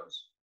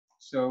tomatoes.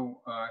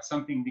 So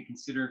something to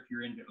consider if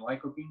you're into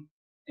lycopene.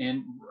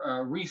 And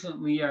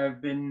recently I've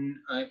been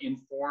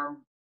informed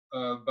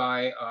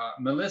by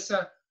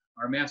Melissa,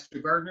 our master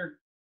gardener,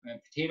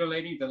 potato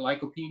lady, that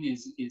lycopene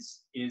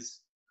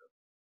is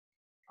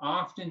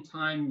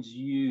oftentimes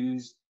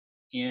used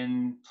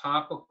in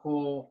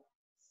topical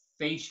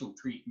facial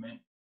treatment,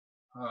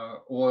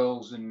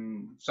 oils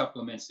and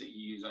supplements that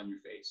you use on your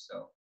face.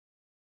 So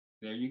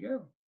there you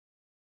go.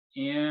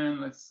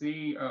 And let's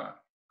see.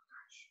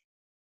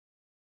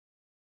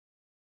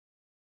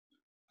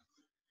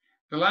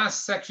 The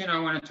last section I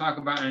want to talk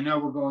about, and I know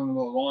we're going a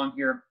little long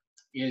here,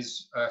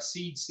 is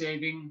seed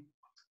saving.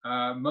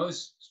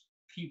 Most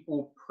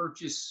people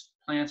purchase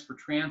plants for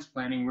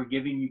transplanting. We're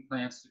giving you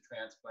plants to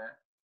transplant.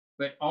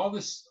 But all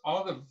the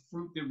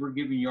fruit that we're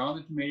giving you, all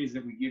the tomatoes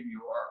that we give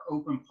you are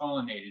open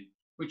pollinated,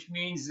 which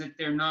means that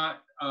they're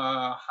not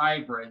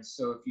hybrids.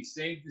 So if you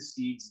save the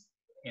seeds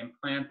and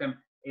plant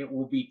them, it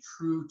will be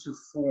true to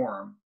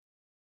form.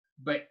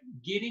 But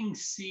getting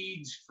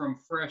seeds from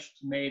fresh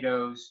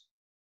tomatoes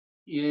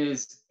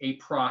is a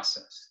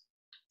process.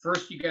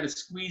 First, you got to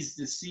squeeze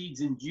the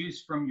seeds and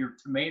juice from your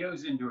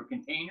tomatoes into a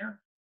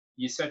container.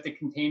 You set the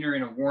container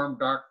in a warm,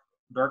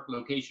 dark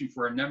location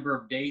for a number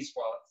of days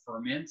while it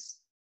ferments.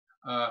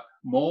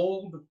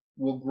 Mold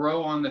will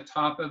grow on the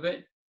top of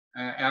it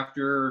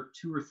after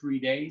 2 or 3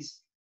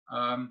 days.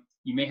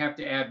 You may have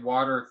to add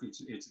water if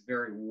it's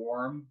very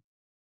warm.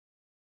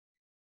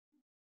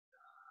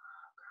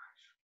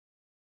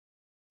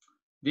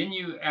 Then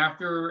you,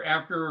 after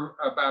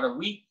about a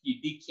week,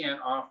 you decant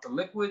off the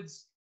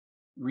liquids,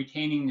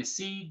 retaining the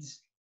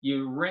seeds.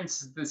 You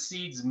rinse the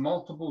seeds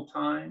multiple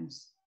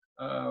times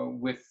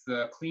with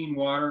clean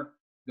water.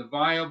 The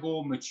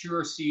viable,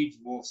 mature seeds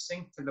will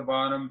sink to the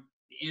bottom.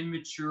 The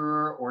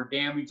immature or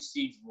damaged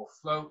seeds will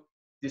float.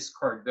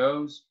 Discard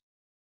those.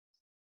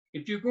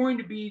 If you're going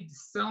to be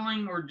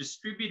selling or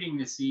distributing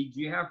the seeds,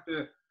 you have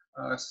to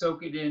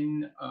soak it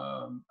in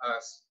a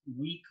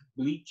weak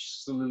bleach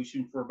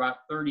solution for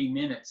about 30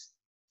 minutes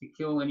to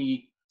kill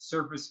any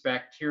surface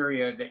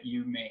bacteria that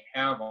you may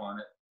have on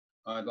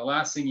it. The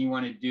last thing you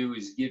want to do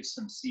is give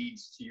some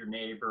seeds to your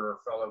neighbor or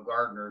fellow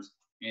gardeners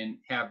and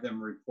have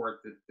them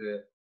report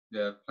that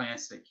the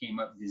plants that came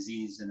up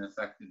diseased and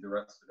affected the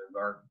rest of the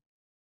garden.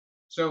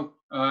 So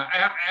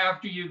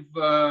after you've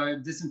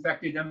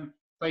disinfected them,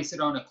 place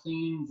it on a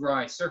clean,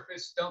 dry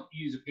surface. Don't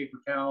use a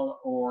paper towel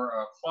or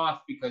a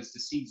cloth because the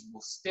seeds will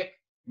stick.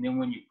 And then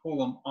when you pull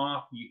them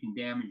off, you can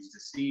damage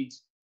the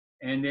seeds.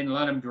 And then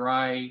let them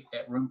dry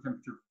at room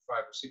temperature for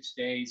 5 or 6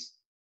 days.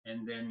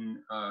 And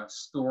then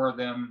store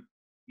them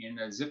in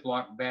a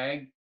Ziploc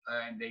bag.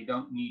 And they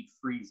don't need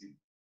freezing.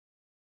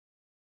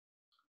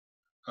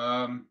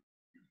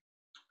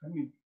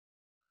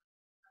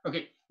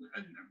 Okay,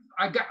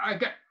 I got,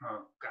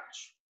 oh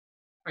gosh.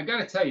 I got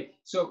to tell you,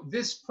 so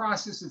this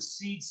process of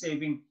seed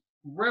saving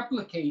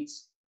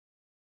replicates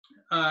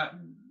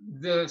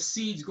the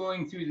seeds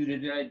going through the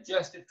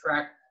digestive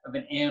tract of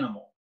an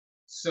animal,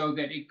 so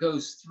that it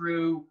goes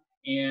through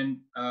and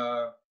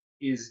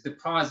is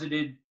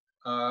deposited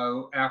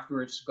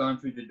after it's gone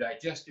through the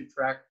digestive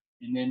tract,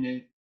 and then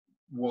it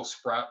will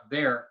sprout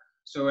there.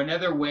 So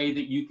another way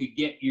that you could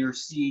get your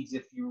seeds,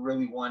 if you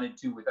really wanted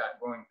to, without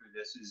going through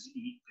this, is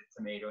eat the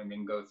tomato and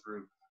then go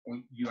through.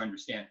 You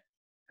understand.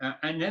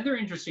 Another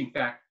interesting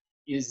fact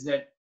is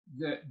that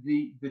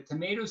the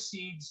tomato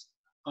seeds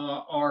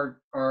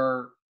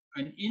are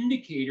an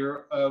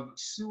indicator of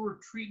sewer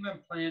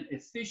treatment plant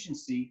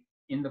efficiency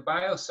in the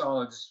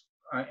biosolids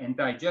and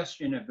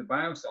digestion of the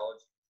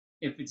biosolids.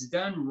 If it's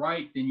done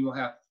right, then you'll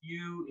have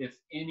few, if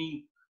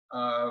any,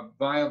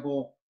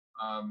 viable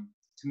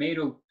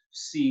tomato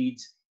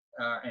seeds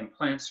and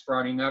plants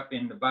sprouting up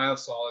in the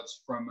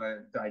biosolids from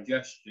a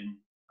digestion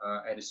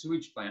at a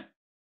sewage plant.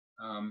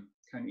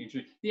 Kind of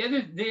interesting.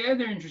 The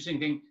other interesting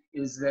thing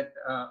is that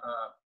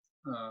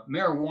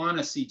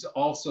marijuana seeds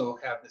also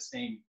have the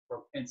same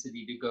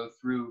propensity to go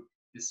through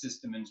the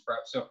system and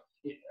sprout. So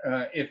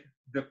if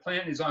the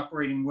plant is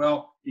operating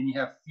well, then you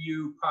have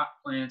few pot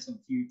plants and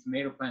few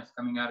tomato plants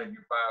coming out of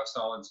your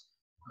biosolids.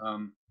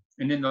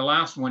 And then the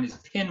last one is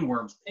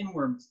pinworms.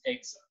 Pinworms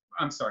eggs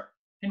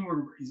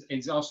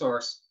also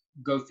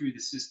go through the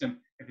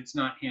system if it's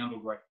not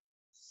handled right,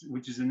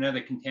 which is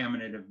another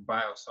contaminant of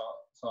biosolids.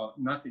 So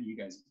not that you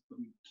guys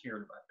really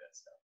cared about that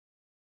stuff.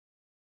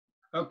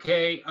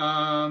 Okay,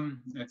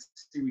 let's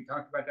see, we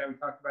talked about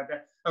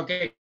that.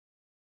 Okay,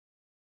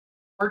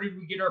 where did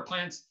we get our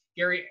plants?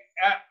 Gary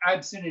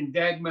Abson and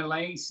Dagmar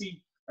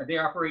Lacey, they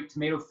operate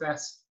Tomato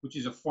Fest, which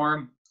is a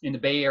farm in the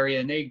Bay Area,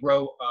 and they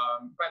grow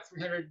about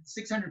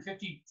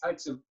 650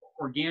 types of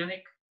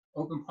organic,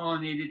 open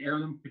pollinated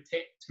heirloom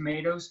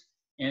tomatoes.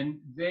 And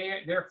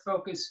their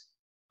focus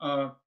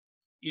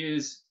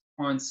is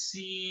on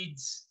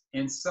seeds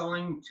and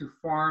selling to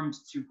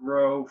farms to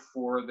grow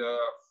for the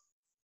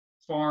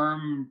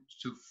farm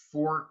to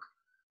fork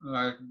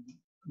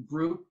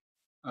group.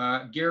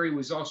 Gary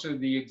was also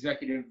the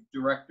executive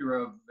director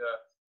of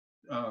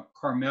the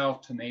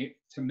Carmel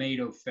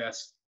Tomato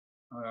Fest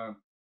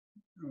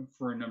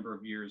for a number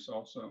of years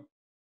also.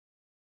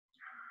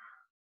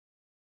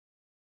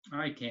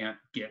 I can't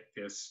get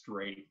this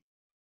straight.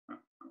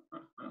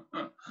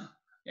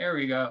 There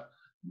we go.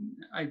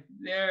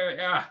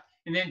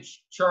 And then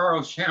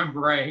Charles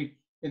Chambray,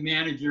 the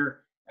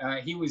manager,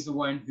 he was the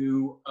one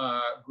who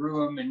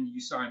grew them, and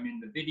you saw him in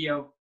the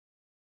video.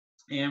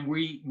 And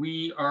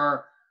we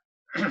are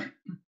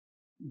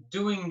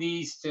doing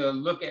these to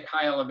look at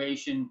high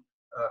elevation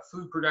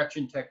food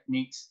production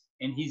techniques,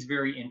 and he's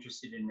very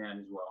interested in that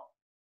as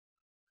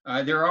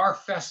well. There are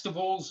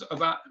festivals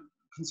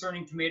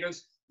concerning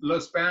tomatoes.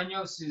 Los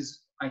Baños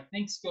is, I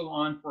think, still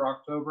on for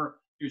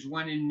October. There's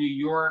one in New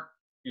York.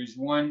 There's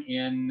one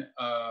in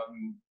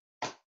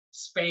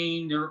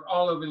Spain. They're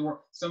all over the world.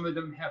 Some of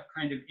them have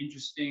kind of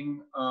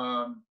interesting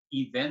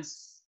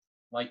events,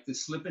 like the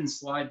slip and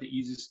slide that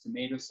uses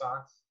tomato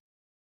sauce.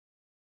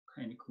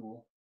 Kind of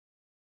cool.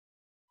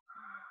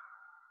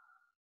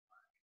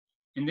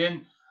 And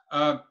then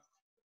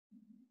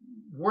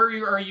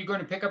where are you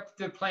going to pick up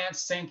the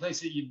plants? Same place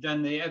that you've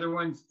done the other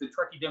ones, the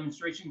Truckee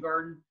Demonstration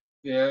Garden,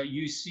 the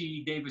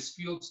UC Davis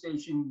Field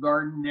Station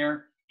Garden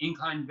there,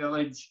 Incline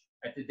Village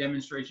at the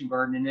Demonstration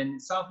Garden, and then in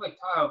South Lake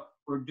Tahoe,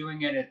 we're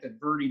doing it at the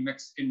Verde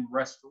Mexican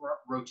Restaurant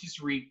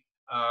Rotisserie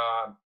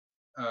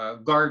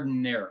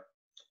Garden there.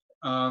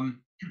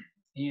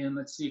 And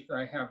let's see if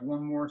I have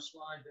one more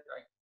slide that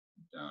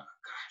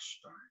gosh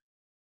darn.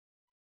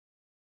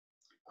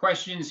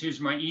 Questions,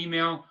 here's my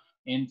email,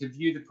 and to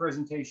view the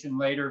presentation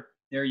later,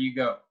 there you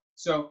go.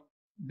 So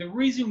the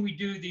reason we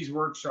do these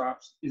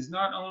workshops is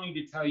not only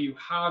to tell you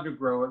how to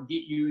grow it,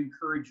 get you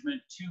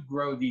encouragement to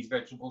grow these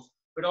vegetables,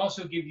 but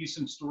also give you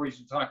some stories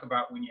to talk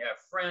about when you have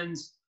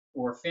friends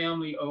or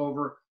family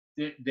over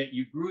that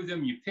you grew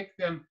them, you picked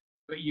them,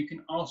 but you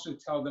can also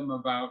tell them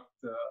about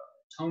the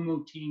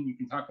Tomo team. You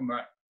can talk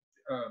about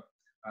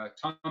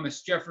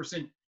Thomas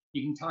Jefferson.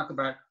 You can talk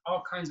about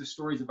all kinds of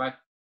stories about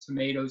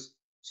tomatoes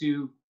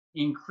to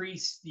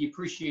increase the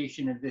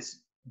appreciation of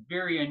this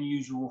very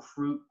unusual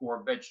fruit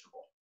or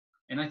vegetable.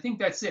 And I think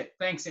that's it.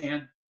 Thanks,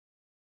 Ann.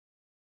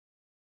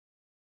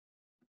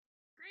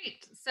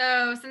 Great.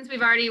 So since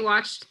we've already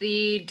watched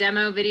the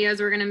demo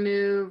videos, we're going to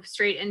move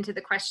straight into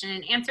the question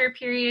and answer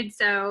period.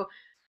 So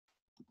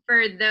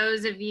for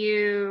those of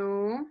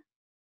you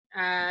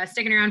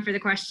sticking around for the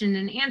question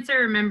and answer,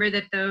 remember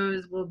that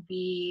those will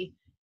be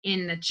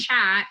in the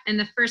chat. And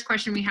the first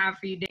question we have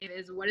for you, Dave,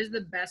 is what is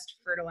the best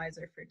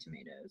fertilizer for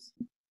tomatoes?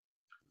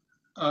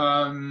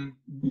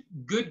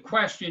 Good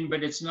question,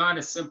 but it's not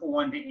a simple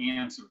one to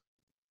answer.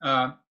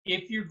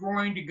 If you're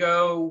going to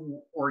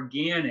go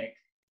organic,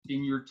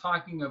 then you're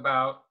talking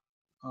about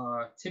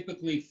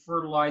typically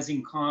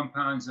fertilizing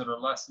compounds that are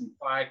less than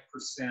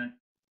 5%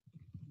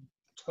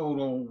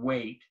 total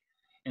weight.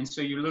 And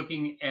so you're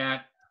looking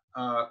at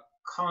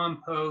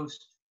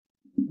compost,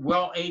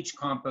 well-aged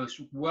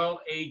compost,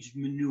 well-aged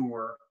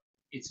manure.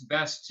 It's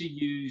best to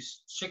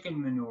use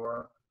chicken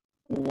manure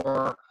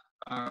or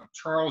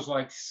Charles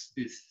likes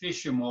the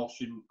fish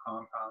emulsion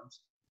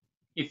compounds.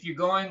 If you're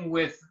going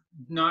with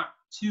not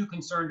too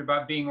concerned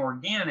about being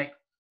organic,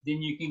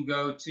 then you can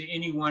go to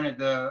any one of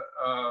the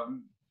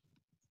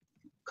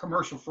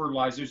commercial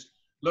fertilizers.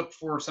 Look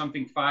for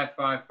something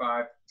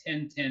 5-5-5,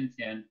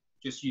 10-10-10,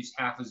 just use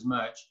half as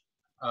much.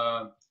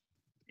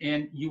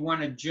 And you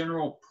want a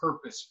general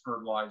purpose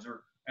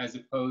fertilizer as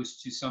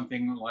opposed to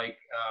something like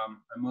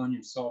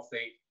ammonium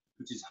sulfate,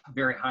 which is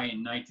very high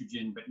in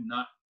nitrogen, but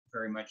not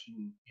very much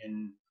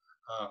in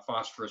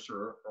phosphorus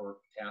or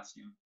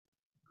potassium.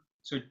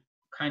 So it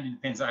kind of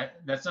depends.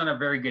 That's not a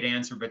very good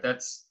answer, but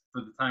that's,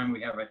 for the time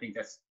we have, I think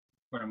that's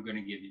what I'm going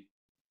to give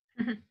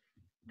you.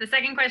 The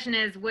second question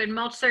is, would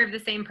mulch serve the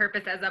same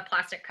purpose as a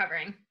plastic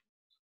covering?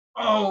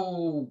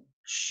 Oh,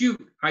 shoot.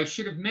 I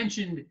should have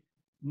mentioned,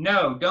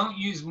 no, don't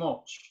use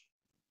mulch.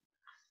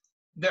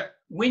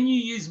 When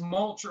you use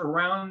mulch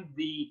around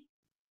the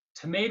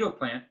tomato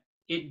plant,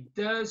 it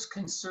does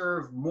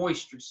conserve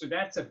moisture, so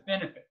that's a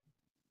benefit.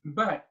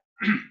 But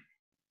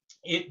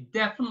it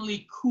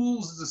definitely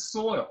cools the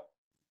soil.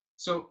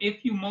 So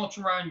if you mulch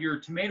around your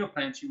tomato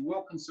plants, you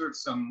will conserve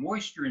some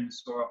moisture in the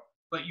soil,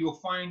 but you'll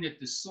find that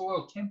the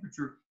soil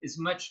temperature is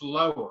much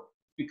lower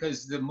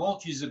because the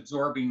mulch is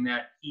absorbing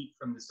that heat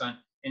from the sun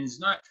and is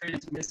not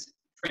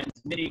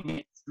transmitting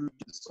it through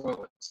the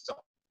soil itself.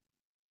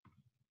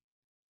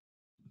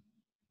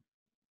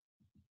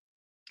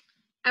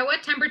 At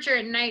what temperature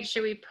at night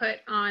should we put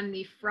on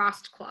the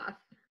frost cloth?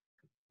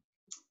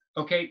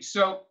 Okay,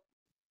 so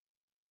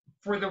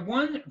for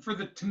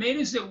the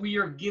tomatoes that we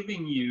are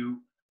giving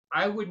you,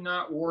 I would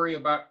not worry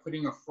about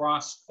putting a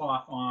frost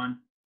cloth on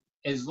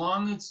as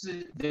long as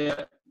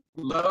the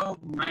low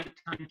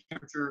nighttime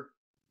temperature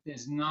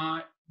does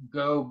not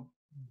go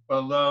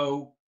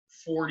below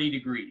 40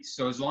 degrees.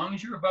 So as long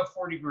as you're above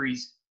 40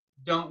 degrees,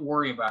 don't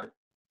worry about it.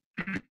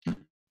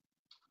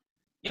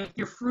 If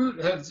your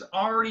fruit has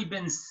already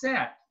been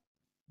set,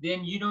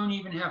 then you don't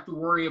even have to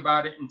worry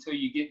about it until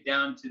you get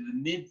down to the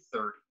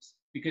mid-30s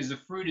because the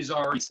fruit is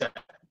already set.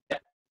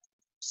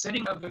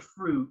 Setting of the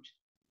fruit,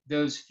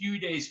 those few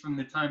days from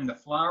the time the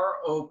flower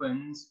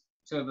opens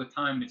to the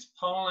time it's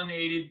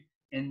pollinated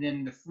and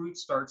then the fruit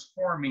starts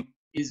forming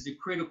is the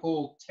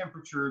critical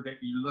temperature that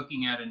you're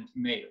looking at in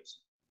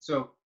tomatoes.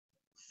 So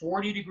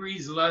 40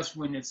 degrees less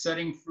when it's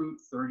setting fruit,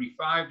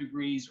 35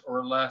 degrees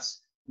or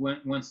less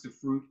once the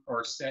fruit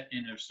are set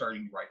and are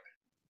starting to ripen.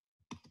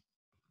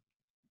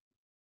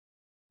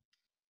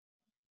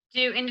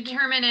 Do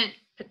indeterminate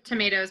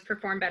tomatoes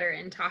perform better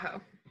in Tahoe?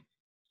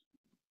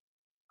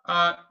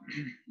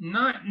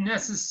 Not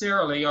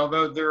necessarily,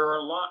 although there are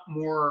a lot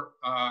more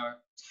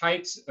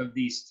types of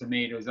these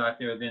tomatoes out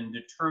there than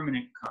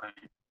determinate kind.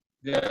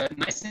 The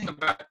nice thing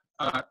about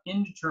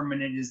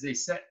indeterminate is they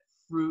set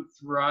fruit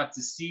throughout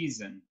the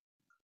season.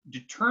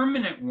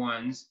 Determinate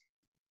ones,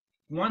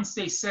 once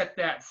they set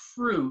that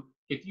fruit,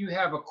 if you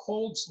have a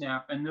cold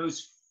snap and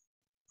those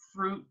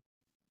fruit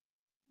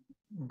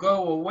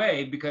go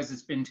away because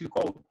it's been too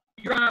cold,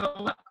 you're out of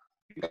luck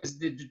because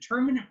the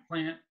determinate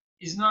plant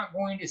is not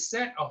going to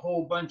set a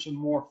whole bunch of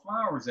more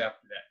flowers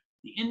after that.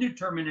 The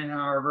indeterminate,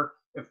 however,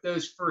 if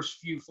those first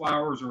few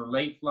flowers or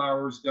late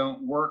flowers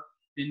don't work,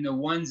 then the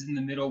ones in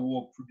the middle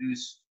will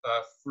produce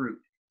fruit.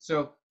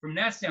 So from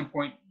that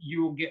standpoint,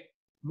 you will get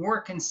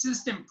more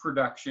consistent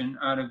production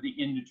out of the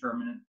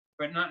indeterminate,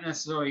 but not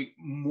necessarily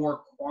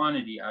more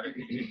quantity out of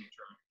the indeterminate.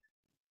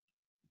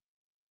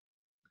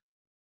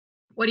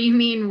 What do you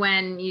mean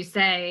when you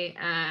say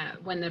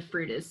when the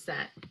fruit is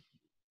set?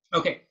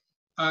 Okay,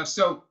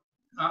 so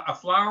a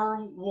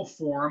flower will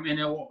form and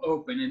it will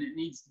open and it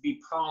needs to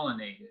be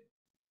pollinated.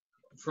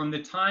 From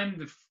the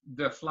time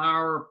the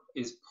flower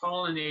is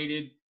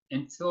pollinated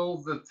until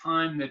the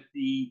time that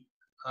the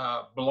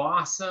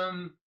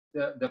blossom,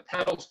 the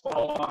petals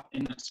fall off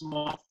and the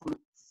small fruit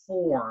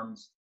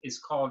forms is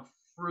called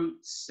fruit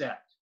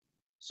set.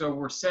 So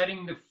we're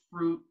setting the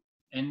fruit,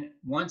 and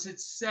once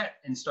it's set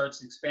and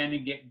starts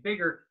expanding, get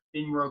bigger,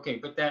 then we're okay.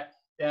 But that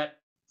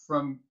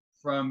from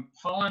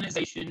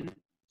pollination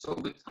till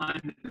the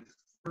time that the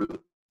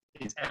fruit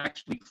is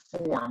actually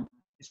formed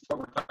is what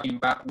we're talking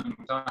about when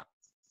we talk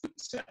fruit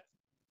set.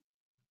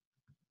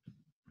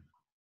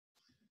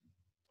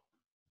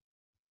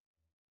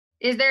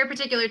 Is there a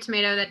particular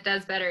tomato that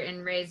does better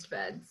in raised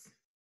beds,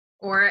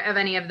 or of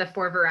any of the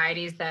 4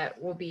 varieties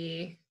that will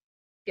be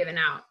given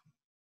out?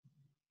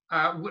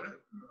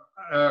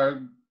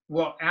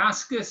 Well,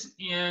 ask us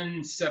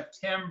in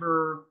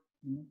September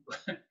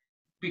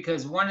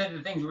because one of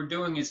the things we're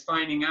doing is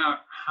finding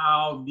out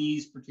how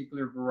these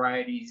particular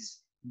varieties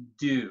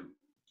do.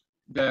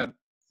 The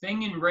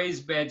thing in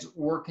raised beds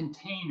or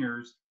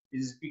containers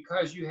is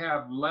because you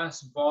have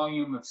less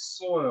volume of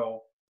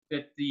soil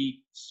that the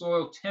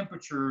soil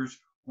temperatures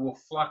will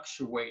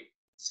fluctuate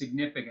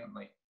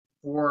significantly.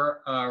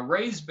 For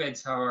raised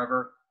beds,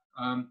 however,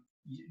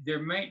 there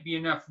might be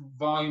enough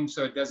volume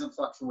so it doesn't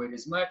fluctuate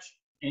as much,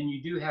 and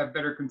you do have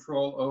better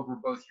control over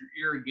both your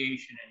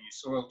irrigation and your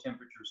soil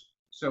temperatures.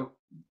 So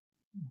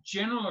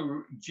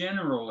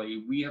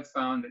generally, we have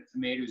found that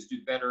tomatoes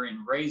do better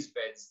in raised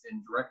beds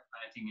than direct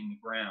planting in the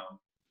ground.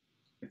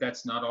 But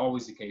that's not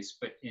always the case.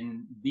 But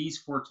in these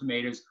 4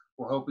 tomatoes,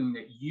 we're hoping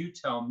that you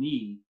tell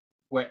me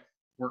what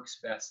works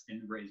best in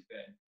the raised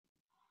bed.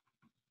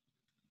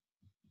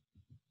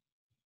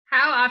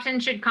 How often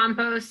should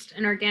compost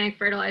and organic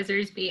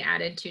fertilizers be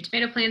added to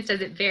tomato plants?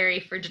 Does it vary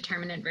for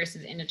determinate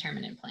versus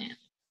indeterminate plants?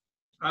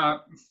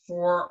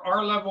 For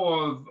our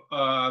level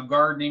of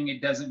gardening,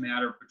 it doesn't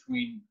matter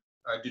between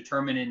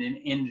determinate and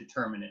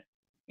indeterminate.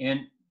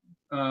 And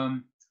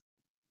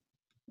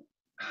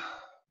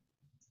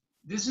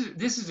this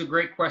is a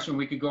great question.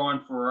 We could go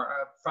on for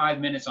 5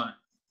 minutes on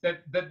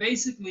it. But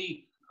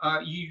basically,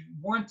 you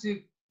want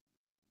to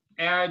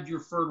add your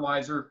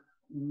fertilizer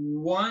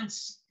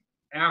once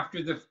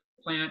after the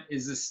plant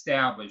is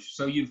established.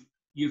 So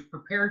you've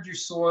prepared your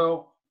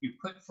soil. You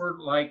put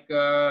like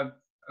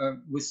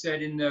was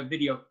said in the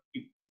video.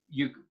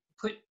 You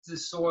put the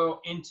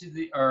soil into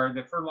the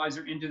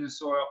fertilizer into the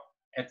soil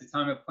at the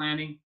time of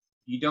planting.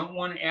 You don't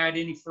want to add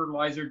any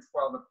fertilizer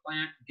while the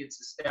plant gets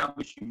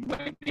established. You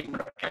may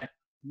add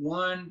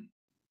one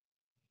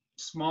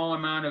small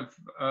amount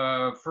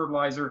of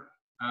fertilizer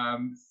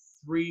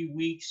 3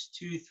 weeks,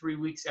 2-3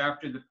 weeks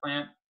after the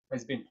plant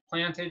has been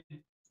planted.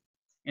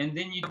 And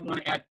then you don't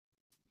want to add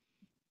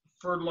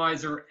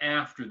fertilizer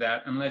after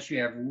that unless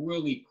you have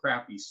really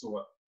crappy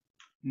soil.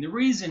 And the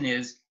reason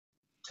is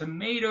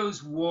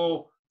tomatoes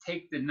will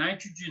take the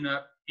nitrogen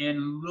up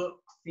and look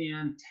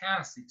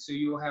fantastic. So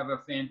you'll have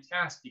a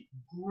fantastic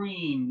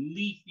green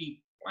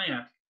leafy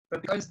plant,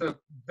 but because the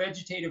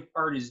vegetative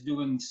part is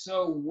doing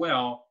so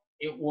well,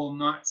 it will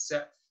not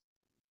set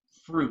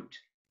fruit.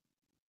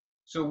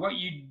 So what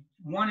you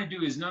want to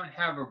do is not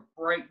have a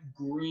bright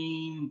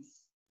green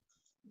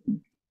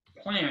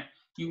plant.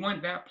 You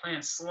want that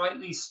plant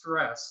slightly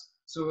stressed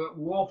so it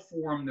will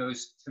form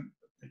those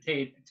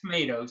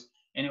tomatoes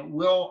and it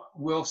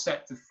will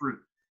set the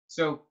fruit.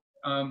 So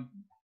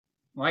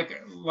like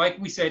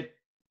we said,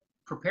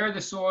 prepare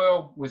the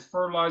soil with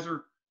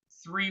fertilizer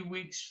 3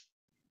 weeks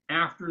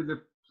after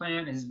the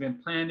plant has been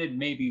planted,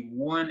 maybe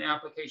 1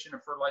 application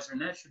of fertilizer,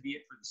 and that should be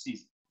it for the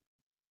season.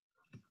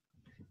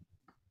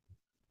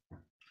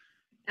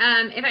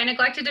 If I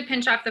neglected to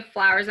pinch off the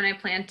flowers when I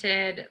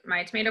planted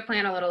my tomato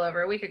plant a little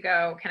over a week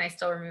ago, can I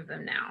still remove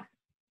them now?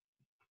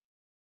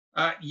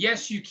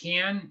 Yes, you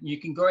can.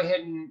 You can go ahead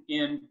and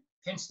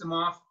pinch them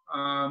off.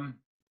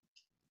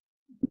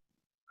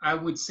 I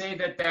would say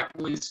that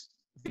was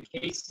the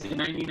case in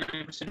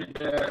 99% of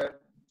the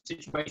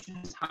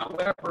situations.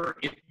 However,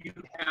 if you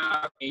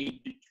have a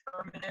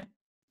determinate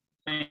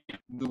plant,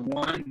 the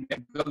one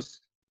that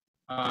goes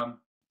and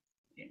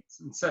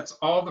sets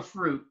all the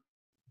fruit,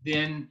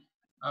 then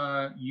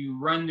you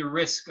run the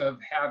risk of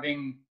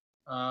having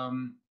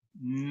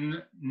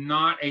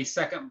not a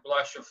second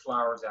blush of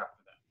flowers after that.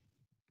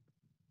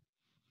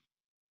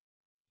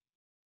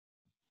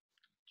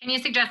 Can you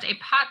suggest a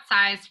pot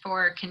size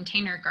for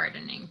container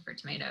gardening for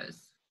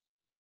tomatoes?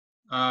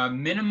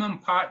 Minimum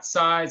pot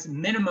size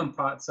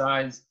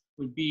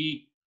would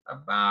be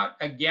about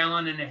 1.5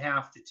 gallons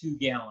to 2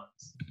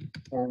 gallons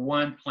for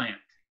 1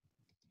 plant.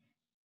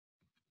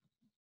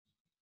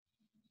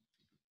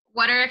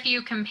 What are a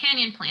few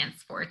companion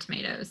plants for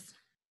tomatoes?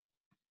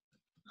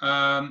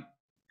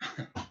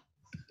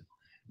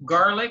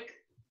 Garlic,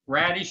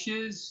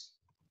 radishes,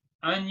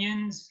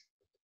 onions.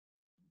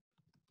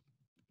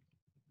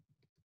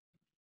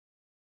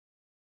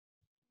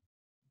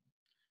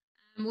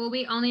 Will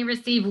we only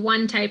receive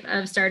 1 type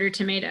of starter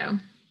tomato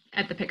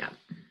at the pickup?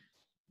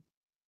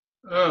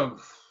 Oh,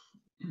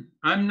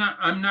 I'm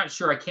not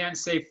sure. I can't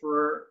say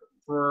for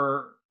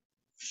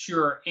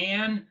sure.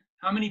 And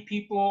how many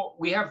people?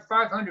 We have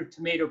 500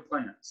 tomato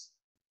plants,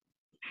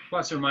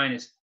 plus or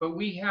minus, but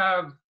we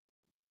have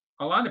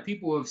a lot of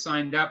people who have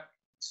signed up.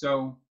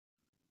 So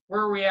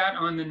where are we at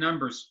on the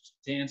numbers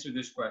to answer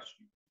this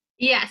question?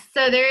 Yes,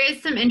 so there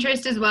is some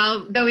interest as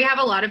well, though we have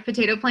a lot of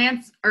potato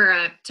plants,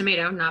 or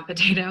tomato, not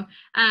potato.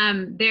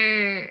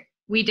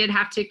 We did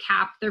have to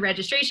cap the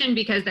registration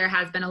because there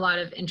has been a lot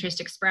of interest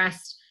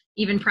expressed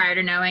even prior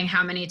to knowing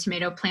how many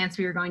tomato plants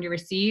we were going to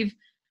receive.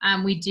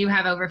 We do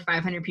have over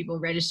 500 people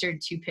registered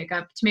to pick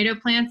up tomato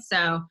plants,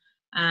 so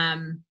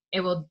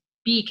it will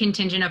be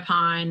contingent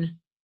upon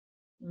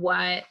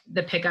what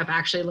the pickup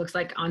actually looks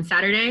like on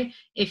Saturday.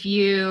 If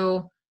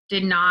you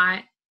did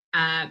not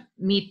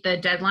meet the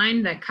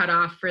deadline that cut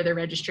off for the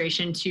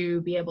registration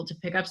to be able to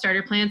pick up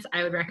starter plants,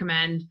 I would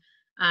recommend,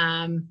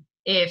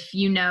 if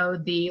you know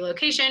the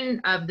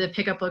location of the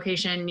pickup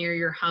location near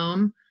your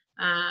home,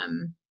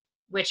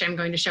 which I'm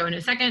going to show in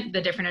a second,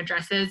 the different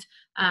addresses,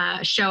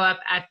 show up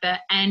at the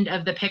end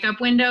of the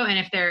pickup window. And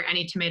if there are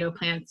any tomato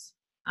plants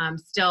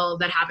still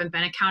that haven't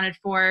been accounted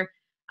for,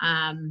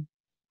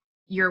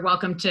 you're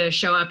welcome to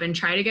show up and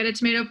try to get a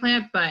tomato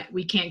plant, but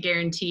we can't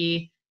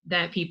guarantee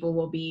that people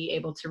will be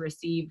able to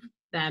receive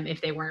them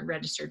if they weren't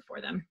registered for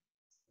them.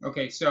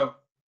 Okay, so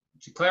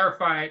to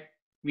clarify,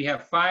 we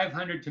have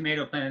 500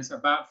 tomato plants,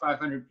 about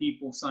 500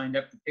 people signed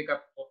up to pick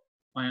up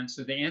plants.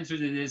 So the answer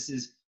to this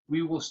is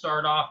we will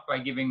start off by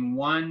giving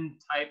one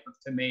type of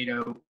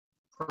tomato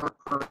per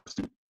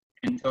person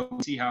until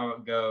we see how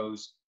it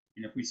goes.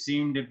 And if we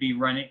seem to be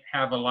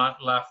have a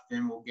lot left,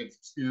 then we'll give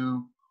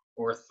 2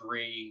 or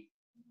 3.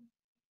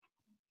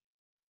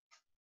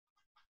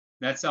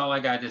 That's all I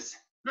got to say.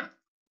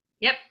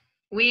 Yep,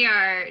 we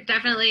are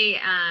definitely,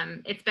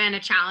 it's been a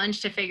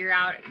challenge to figure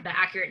out the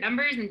accurate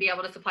numbers and be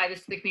able to supply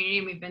this to the community.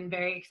 And we've been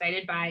very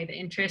excited by the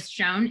interest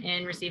shown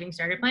in receiving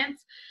starter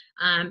plants.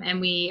 And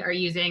we are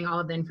using all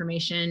of the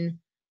information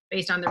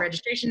based on the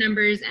registration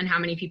numbers and how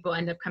many people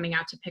end up coming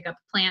out to pick up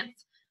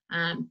plants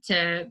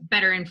to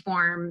better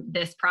inform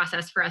this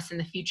process for us in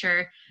the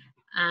future.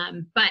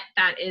 But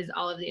that is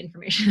all of the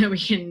information that we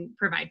can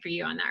provide for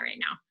you on that right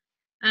now.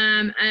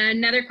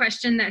 Another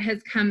question that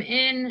has come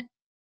in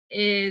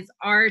is,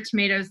 are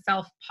tomatoes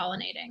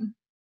self-pollinating?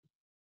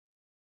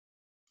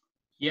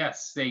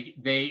 Yes,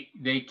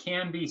 they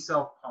can be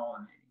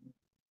self-pollinating.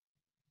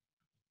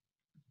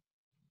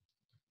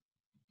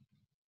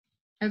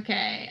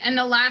 Okay, and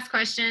the last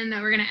question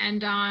that we're going to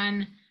end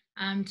on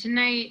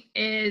tonight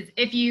is,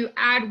 if you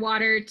add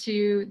water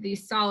to the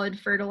solid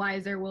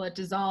fertilizer, will it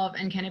dissolve,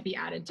 and can it be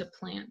added to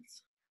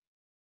plants?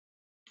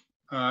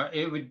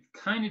 It would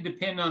kind of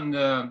depend on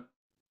the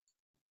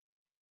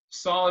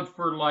solid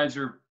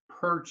fertilizer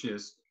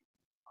purchased.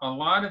 A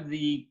lot of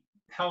the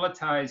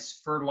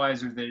pelletized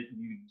fertilizer that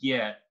you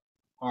get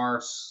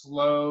are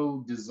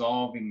slow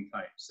dissolving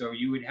type. So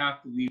you would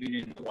have to leave it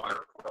in the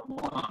water for a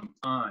long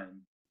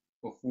time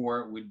before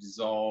it would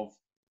dissolve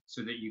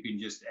so that you can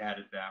just add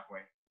it that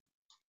way.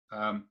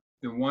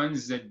 The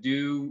ones that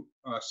do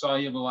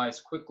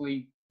solubilize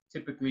quickly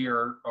typically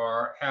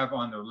have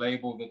on their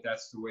label that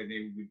that's the way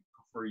they would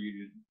prefer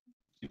you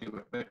to do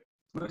it. But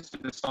most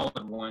of the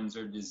solid ones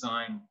are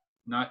designed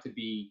not to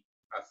be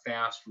a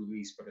fast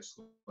release, but a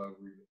slow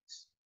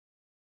release.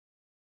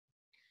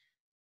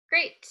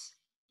 Great.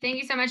 Thank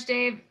you so much,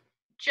 Dave.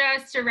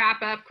 Just to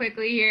wrap up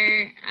quickly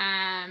here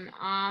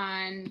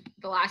on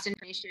the last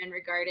information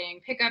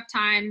regarding pickup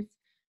times.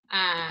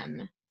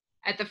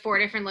 At the 4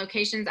 different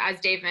locations,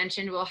 as Dave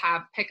mentioned, we'll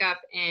have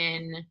pickup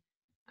in,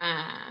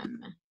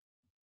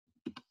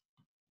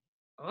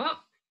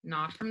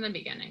 not from the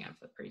beginning of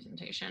the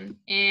presentation,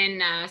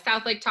 in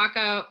South Lake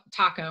Tahoe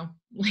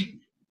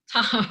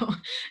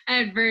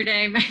at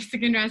Verde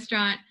Mexican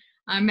Restaurant,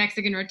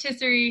 Mexican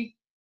Rotisserie,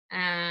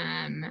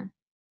 and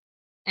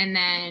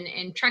then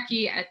in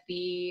Truckee at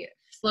the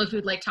Slow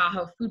Food Lake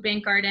Tahoe Food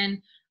Bank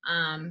Garden,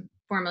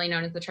 formerly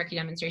known as the Truckee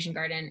Demonstration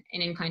Garden,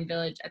 in Incline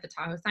Village at the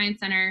Tahoe Science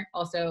Center,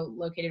 also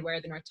located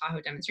where the North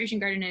Tahoe Demonstration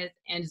Garden is,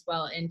 and as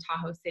well in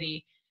Tahoe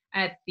City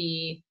at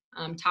the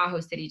Tahoe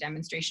City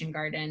Demonstration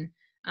Garden.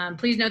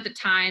 Please note the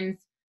times.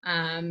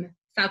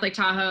 South Lake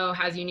Tahoe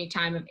has a unique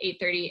time of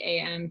 8:30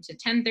 a.m. to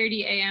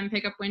 10:30 a.m.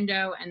 pickup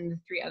window, and the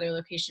 3 other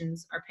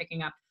locations are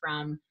picking up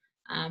from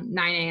 9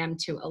 a.m.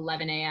 to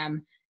 11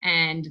 a.m.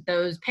 And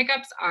those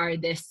pickups are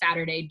this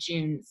Saturday,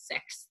 June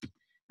 6th.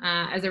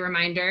 As a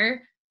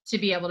reminder, to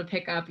be able to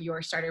pick up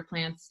your starter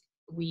plants,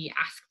 we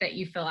ask that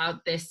you fill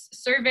out this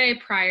survey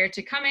prior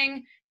to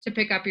coming to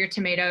pick up your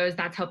tomatoes.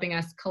 That's helping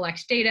us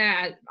collect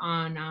data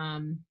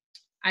on,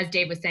 as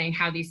Dave was saying,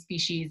 how these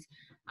species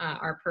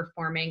are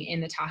performing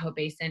in the Tahoe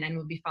Basin, and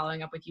we'll be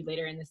following up with you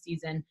later in the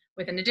season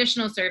with an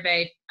additional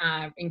survey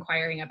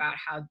inquiring about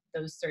how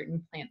those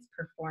certain plants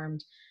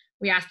performed.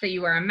 We ask that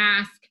you wear a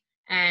mask.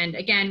 And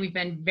again, we've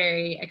been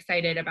very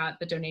excited about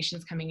the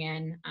donations coming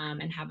in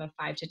and have a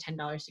 $5 to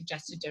 $10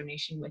 suggested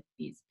donation with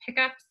these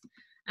pickups.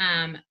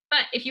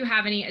 But if you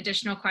have any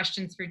additional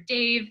questions for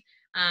Dave,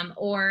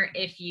 or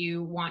if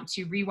you want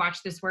to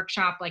rewatch this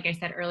workshop, like I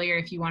said earlier,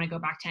 if you want to go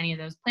back to any of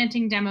those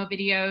planting demo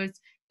videos,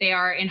 they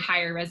are in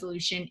higher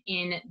resolution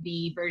in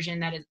the version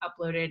that is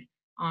uploaded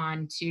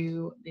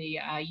onto the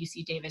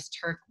UC Davis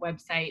TERC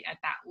website at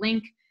that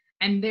link.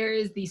 And there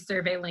is the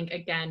survey link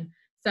again.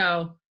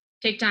 So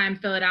take time,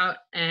 fill it out,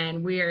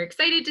 and we are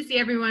excited to see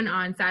everyone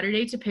on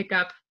Saturday to pick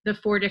up the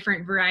 4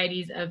 different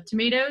varieties of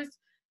tomatoes.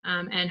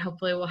 And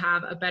hopefully we'll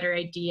have a better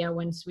idea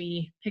once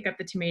we pick up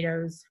the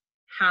tomatoes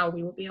how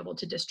we will be able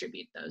to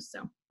distribute those.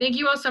 So thank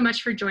you all so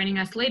much for joining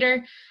us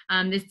later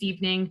this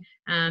evening.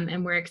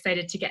 And we're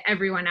excited to get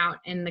everyone out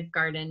in the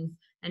gardens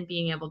and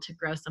being able to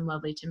grow some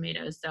lovely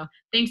tomatoes. So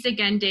thanks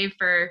again, Dave,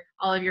 for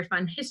all of your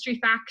fun history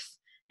facts.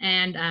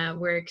 And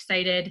we're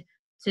excited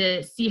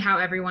to see how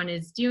everyone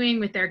is doing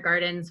with their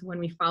gardens when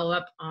we follow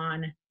up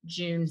on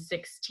June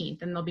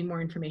 16th. And there'll be more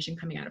information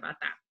coming out about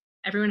that.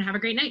 Everyone have a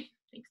great night.